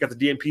 He got the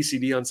DNP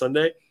CD on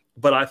Sunday.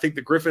 But I think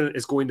that Griffin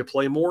is going to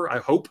play more, I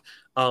hope.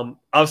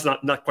 Obviously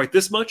not quite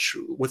this much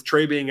with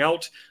Trey being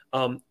out.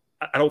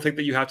 I don't think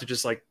that you have to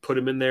just like put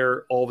him in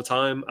there all the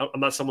time. I'm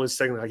not someone who's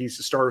saying like he's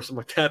a starter or something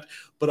like that,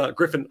 but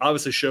Griffin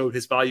obviously showed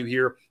his value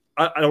here.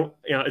 I don't,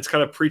 it's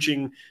kind of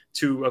preaching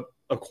to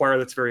a choir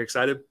that's very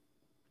excited.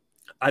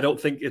 I don't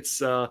think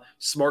it's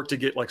smart to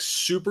get like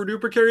super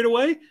duper carried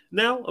away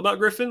now about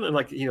Griffin. And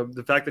like,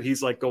 the fact that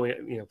he's like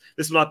going,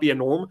 this will not be a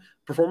norm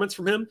performance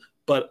from him,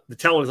 but the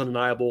talent is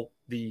undeniable.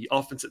 The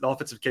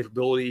offensive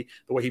capability,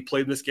 the way he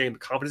played in this game, the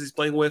confidence he's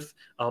playing with,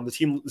 the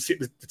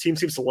team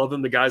seems to love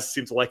him. The guys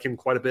seem to like him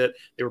quite a bit.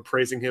 They were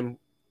praising him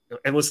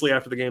endlessly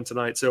after the game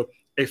tonight. So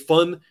a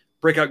fun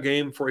breakout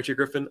game for AJ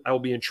Griffin. I will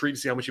be intrigued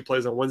to see how much he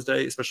plays on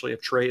Wednesday, especially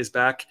if Trey is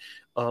back.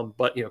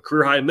 But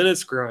career high in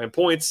minutes, career high in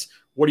points.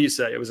 What do you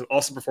say? It was an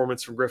awesome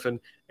performance from Griffin,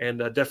 and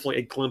definitely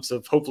a glimpse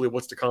of hopefully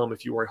what's to come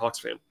if you are a Hawks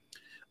fan.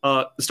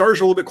 The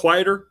starters are a little bit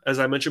quieter, as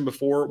I mentioned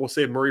before. We'll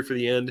save Murray for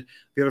the end.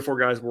 The other four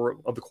guys were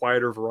of the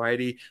quieter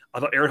variety. I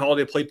thought Aaron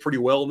Holiday played pretty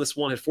well in this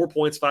one. Had 4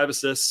 points, 5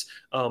 assists,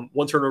 1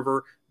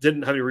 turnover.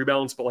 Didn't have any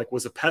rebounds, but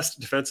was a pest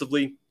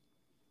defensively.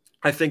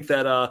 I think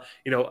that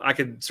I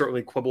could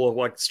certainly quibble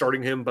of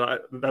starting him,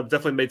 but that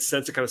definitely made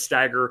sense to kind of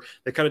stagger.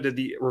 They kind of did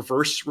the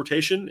reverse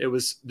rotation. It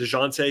was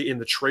DeJounte in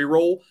the Trey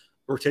role,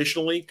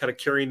 rotationally, kind of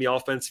carrying the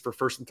offense for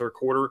first and third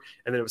quarter,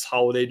 and then it was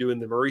Holiday doing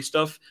the Murray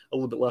stuff, a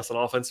little bit less on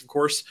offense, of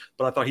course.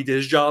 But I thought he did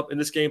his job in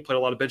this game. Played a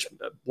lot of bench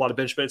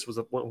minutes,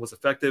 was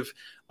effective.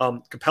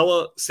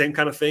 Capella, same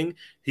kind of thing.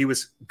 He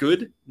was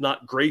good,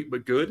 not great,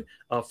 but good.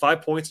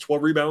 5 points,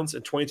 12 rebounds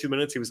in 22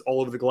 minutes. He was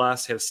all over the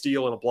glass. Had a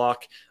steal and a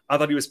block. I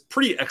thought he was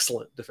pretty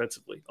excellent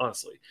defensively,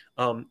 honestly.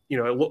 It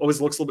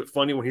always looks a little bit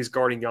funny when he's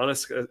guarding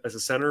Giannis as a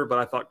center, but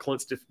I thought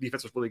Clint's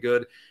defense was really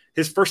good.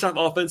 His first half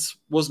offense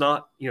was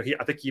not,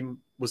 I think he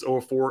was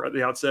 0-4 at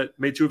the outset,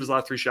 made 2 of his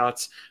last 3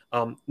 shots.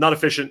 Not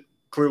efficient,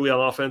 clearly on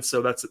offense,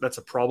 so that's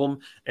a problem,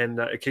 and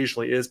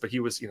occasionally is. But he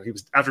was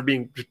after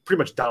being pretty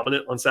much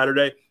dominant on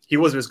Saturday, he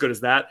wasn't as good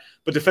as that.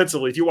 But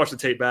defensively, if you watch the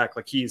tape back,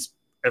 he's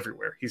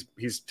everywhere.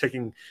 He's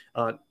taking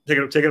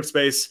up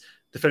space,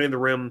 defending the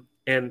rim.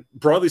 And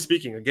broadly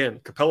speaking,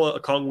 again, Capella,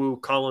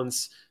 Okongwu,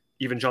 Collins,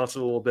 even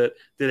Johnson a little bit,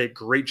 did a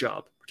great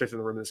job protecting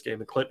the rim in this game.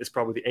 And Clint is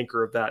probably the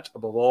anchor of that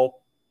above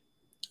all.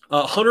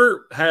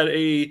 Hunter had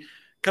a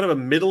kind of a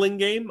middling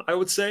game, I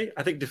would say.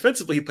 I think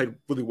defensively he played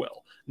really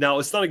well. Now,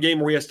 it's not a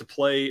game where he has to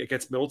play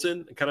against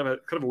Middleton. Kind of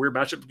a weird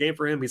matchup game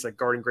for him. He's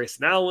guarding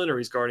Grayson Allen, or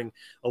he's guarding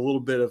a little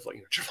bit of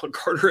Javon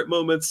Carter at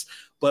moments.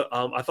 But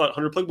I thought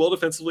Hunter played well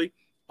defensively.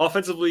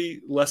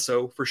 Offensively, less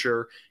so for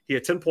sure. He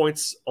had 10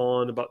 points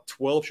on about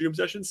 12 shooting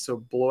possessions, so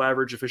below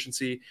average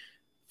efficiency.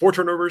 4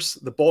 turnovers.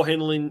 The ball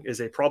handling is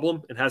a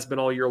problem and has been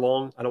all year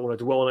long. I don't want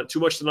to dwell on it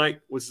too much tonight.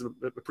 It was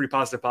a pretty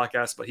positive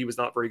podcast, but he was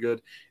not very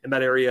good in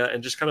that area,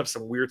 and just kind of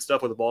some weird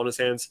stuff with the ball in his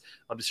hands,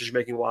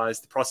 decision-making wise.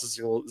 The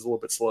processing is a little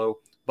bit slow,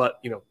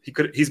 but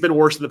he's been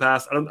worse in the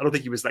past. I don't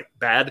think he was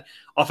bad.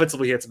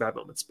 Offensively, he had some bad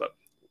moments, but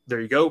there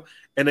you go.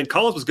 And then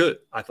Collins was good,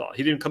 I thought.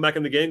 He didn't come back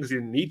in the game because he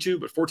didn't need to,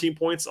 but 14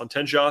 points on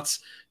 10 shots,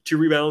 2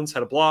 rebounds,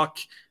 had a block,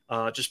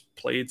 just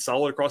played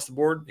solid across the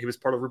board. He was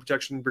part of the rim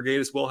protection brigade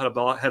as well, had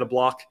a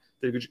block,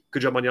 did a good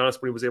job on Giannis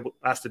when he was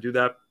asked to do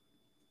that.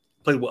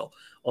 Played well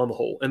on the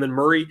whole. And then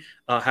Murray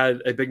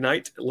had a big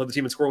night, led the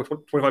team in scoring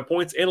with 25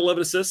 points and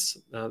 11 assists.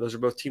 Those are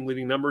both team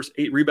leading numbers,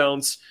 8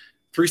 rebounds,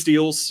 3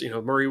 steals.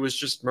 Murray was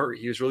just Murray.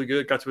 He was really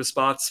good, got to his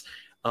spots.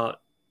 I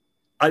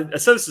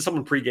said this to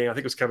someone pregame, I think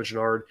it was Kevin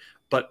Chouinard,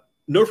 but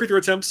no free throw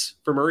attempts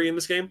for Murray in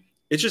this game.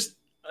 It's just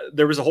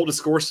there was a whole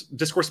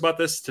discourse about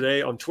this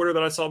today on Twitter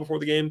that I saw before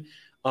the game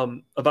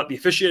about the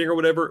officiating or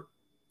whatever.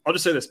 I'll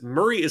just say this: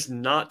 Murray is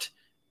not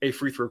a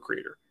free throw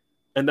creator,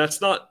 and that's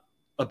not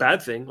a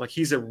bad thing.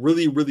 He's a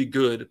really, really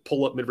good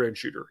pull-up mid-range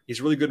shooter. He's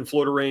really good in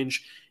floater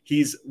range.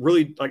 He's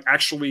really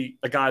actually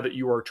a guy that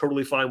you are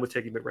totally fine with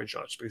taking mid-range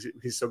shots because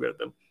he's so good at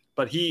them.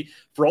 But he,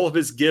 for all of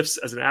his gifts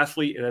as an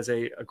athlete and as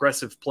a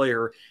aggressive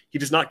player, he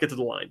does not get to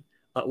the line.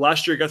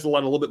 Last year, he got to the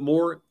line a little bit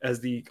more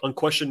as the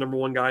unquestioned number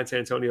 1 guy in San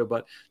Antonio,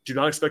 but do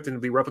not expect him to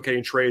be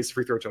replicating Trey's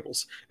free throw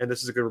totals. And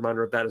this is a good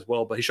reminder of that as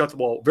well. But he shot the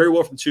ball very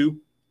well from 2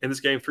 in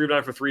this game. 3 of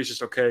 9 for 3 is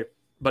just okay.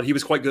 But he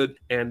was quite good,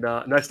 and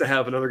nice to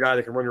have another guy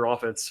that can run your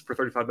offense for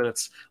 35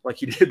 minutes like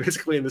he did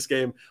basically in this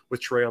game with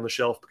Trey on the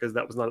shelf, because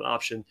that was not an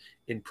option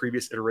in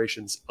previous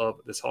iterations of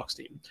this Hawks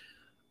team.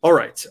 All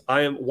right,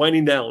 I am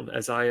winding down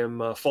as I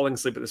am falling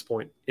asleep at this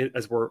point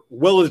as we're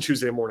well into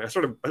Tuesday morning.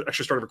 I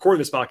actually started recording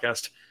this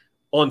podcast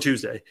on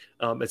Tuesday.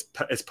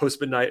 It's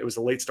post-midnight. It was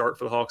a late start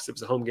for the Hawks. It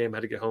was a home game. I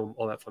had to get home,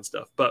 all that fun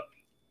stuff. But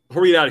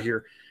before we get out of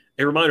here,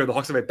 a reminder, the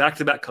Hawks have a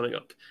back-to-back coming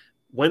up.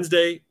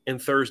 Wednesday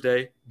and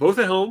Thursday, both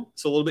at home,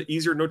 so a little bit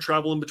easier, no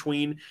travel in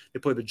between. They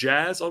play the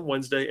Jazz on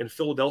Wednesday and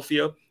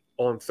Philadelphia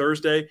on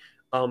Thursday.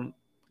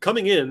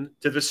 coming in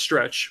to this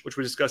stretch, which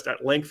we discussed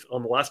at length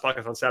on the last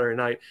podcast on Saturday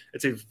night,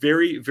 it's a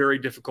very, very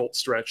difficult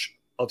stretch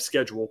of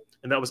schedule.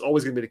 And that was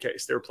always going to be the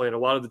case. They were playing a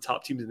lot of the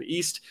top teams in the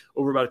East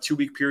over about a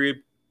 2-week period.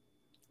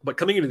 But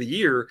coming into the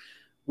year,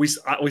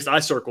 at least I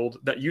circled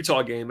that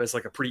Utah game as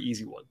like a pretty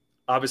easy one.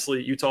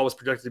 Obviously, Utah was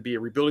projected to be a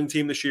rebuilding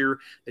team this year.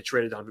 They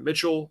traded Donovan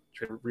Mitchell,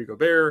 traded Rudy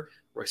Gobert,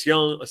 Royce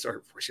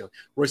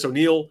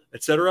O'Neal,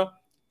 etc.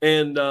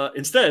 And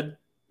instead,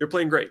 they're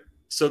playing great.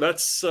 So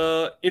that's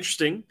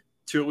interesting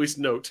to at least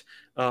note.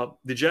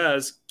 The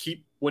Jazz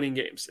keep winning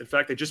games. In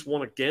fact, they just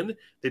won again.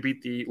 They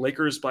beat the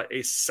Lakers by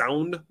a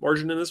sound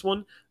margin in this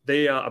one.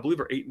 They, I believe,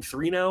 are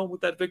 8-3 now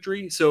with that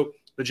victory. So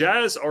the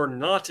Jazz are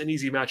not an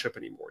easy matchup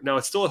anymore. Now,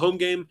 it's still a home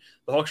game.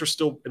 The Hawks are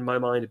still, in my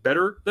mind,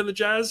 better than the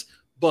Jazz,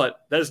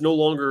 but that is no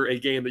longer a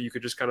game that you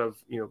could just kind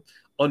of,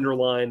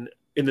 underline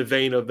in the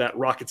vein of that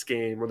Rockets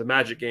game or the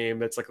Magic game.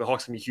 That's like the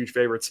Hawks can be huge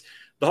favorites.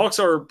 The Hawks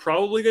are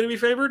probably going to be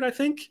favored, I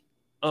think,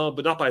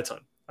 but not by a ton,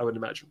 I would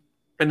imagine.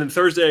 And then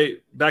Thursday,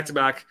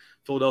 back-to-back,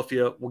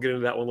 Philadelphia. We'll get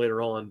into that one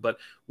later on, but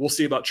we'll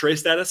see about trade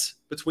status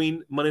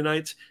between Monday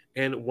night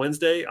and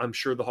Wednesday. I'm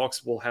sure the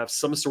Hawks will have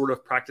some sort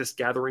of practice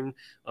gathering.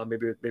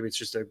 Maybe it's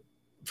just a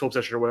film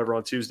session or whatever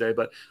on Tuesday,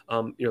 but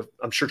I'm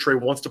sure Trey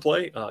wants to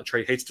play.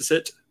 Trey hates to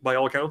sit by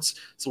all accounts.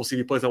 So we'll see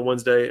if he plays on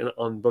Wednesday and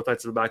on both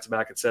nights of the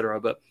back-to-back, et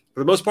cetera. But for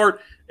the most part,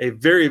 a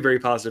very, very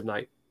positive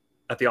night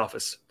at the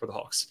office for the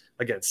Hawks.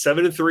 Again,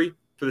 7-3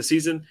 for the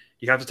season.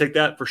 You have to take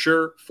that for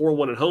sure.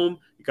 4-1 at home.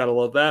 You got to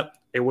love that.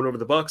 They won over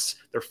the Bucks,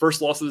 their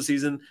first loss of the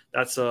season.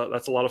 That's a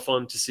lot of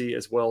fun to see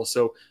as well.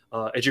 So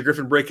AJ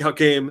Griffin breakout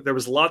game. There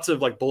was lots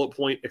of like bullet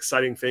point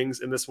exciting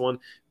things in this one.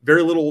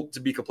 Very little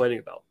to be complaining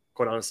about,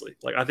 quite honestly.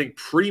 Like I think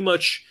pretty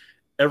much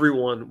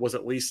everyone was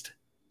at least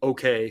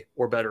okay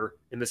or better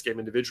in this game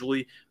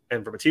individually.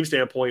 And from a team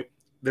standpoint,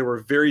 there were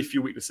very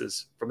few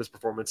weaknesses from this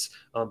performance.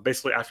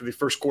 Basically, after the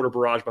first quarter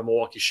barrage by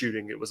Milwaukee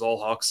shooting, it was all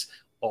Hawks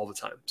all the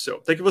time.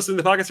 So thank you for listening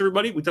to the podcast,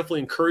 everybody. We definitely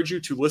encourage you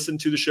to listen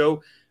to the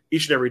show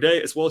each and every day,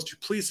 as well as to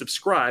please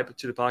subscribe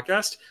to the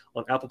podcast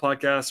on Apple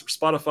Podcasts or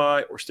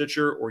Spotify or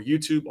Stitcher or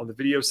YouTube on the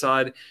video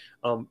side.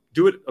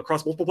 Do it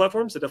across multiple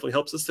platforms. It definitely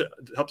helps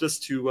us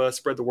to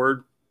spread the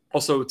word.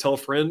 Also, tell a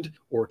friend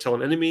or tell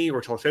an enemy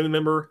or tell a family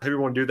member. However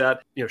you want to do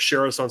that,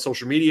 share us on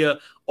social media,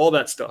 all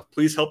that stuff.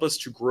 Please help us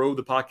to grow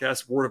the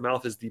podcast. Word of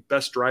mouth is the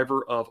best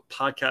driver of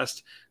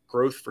podcast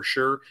growth for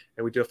sure.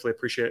 And we definitely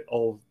appreciate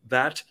all of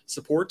that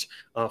support.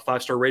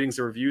 5-star ratings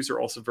and reviews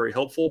are also very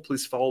helpful.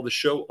 Please follow the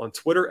show on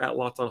Twitter at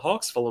Locked On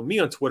Hawks. Follow me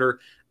on Twitter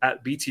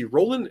at BT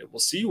Rowland, and we'll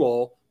see you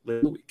all later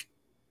in the week.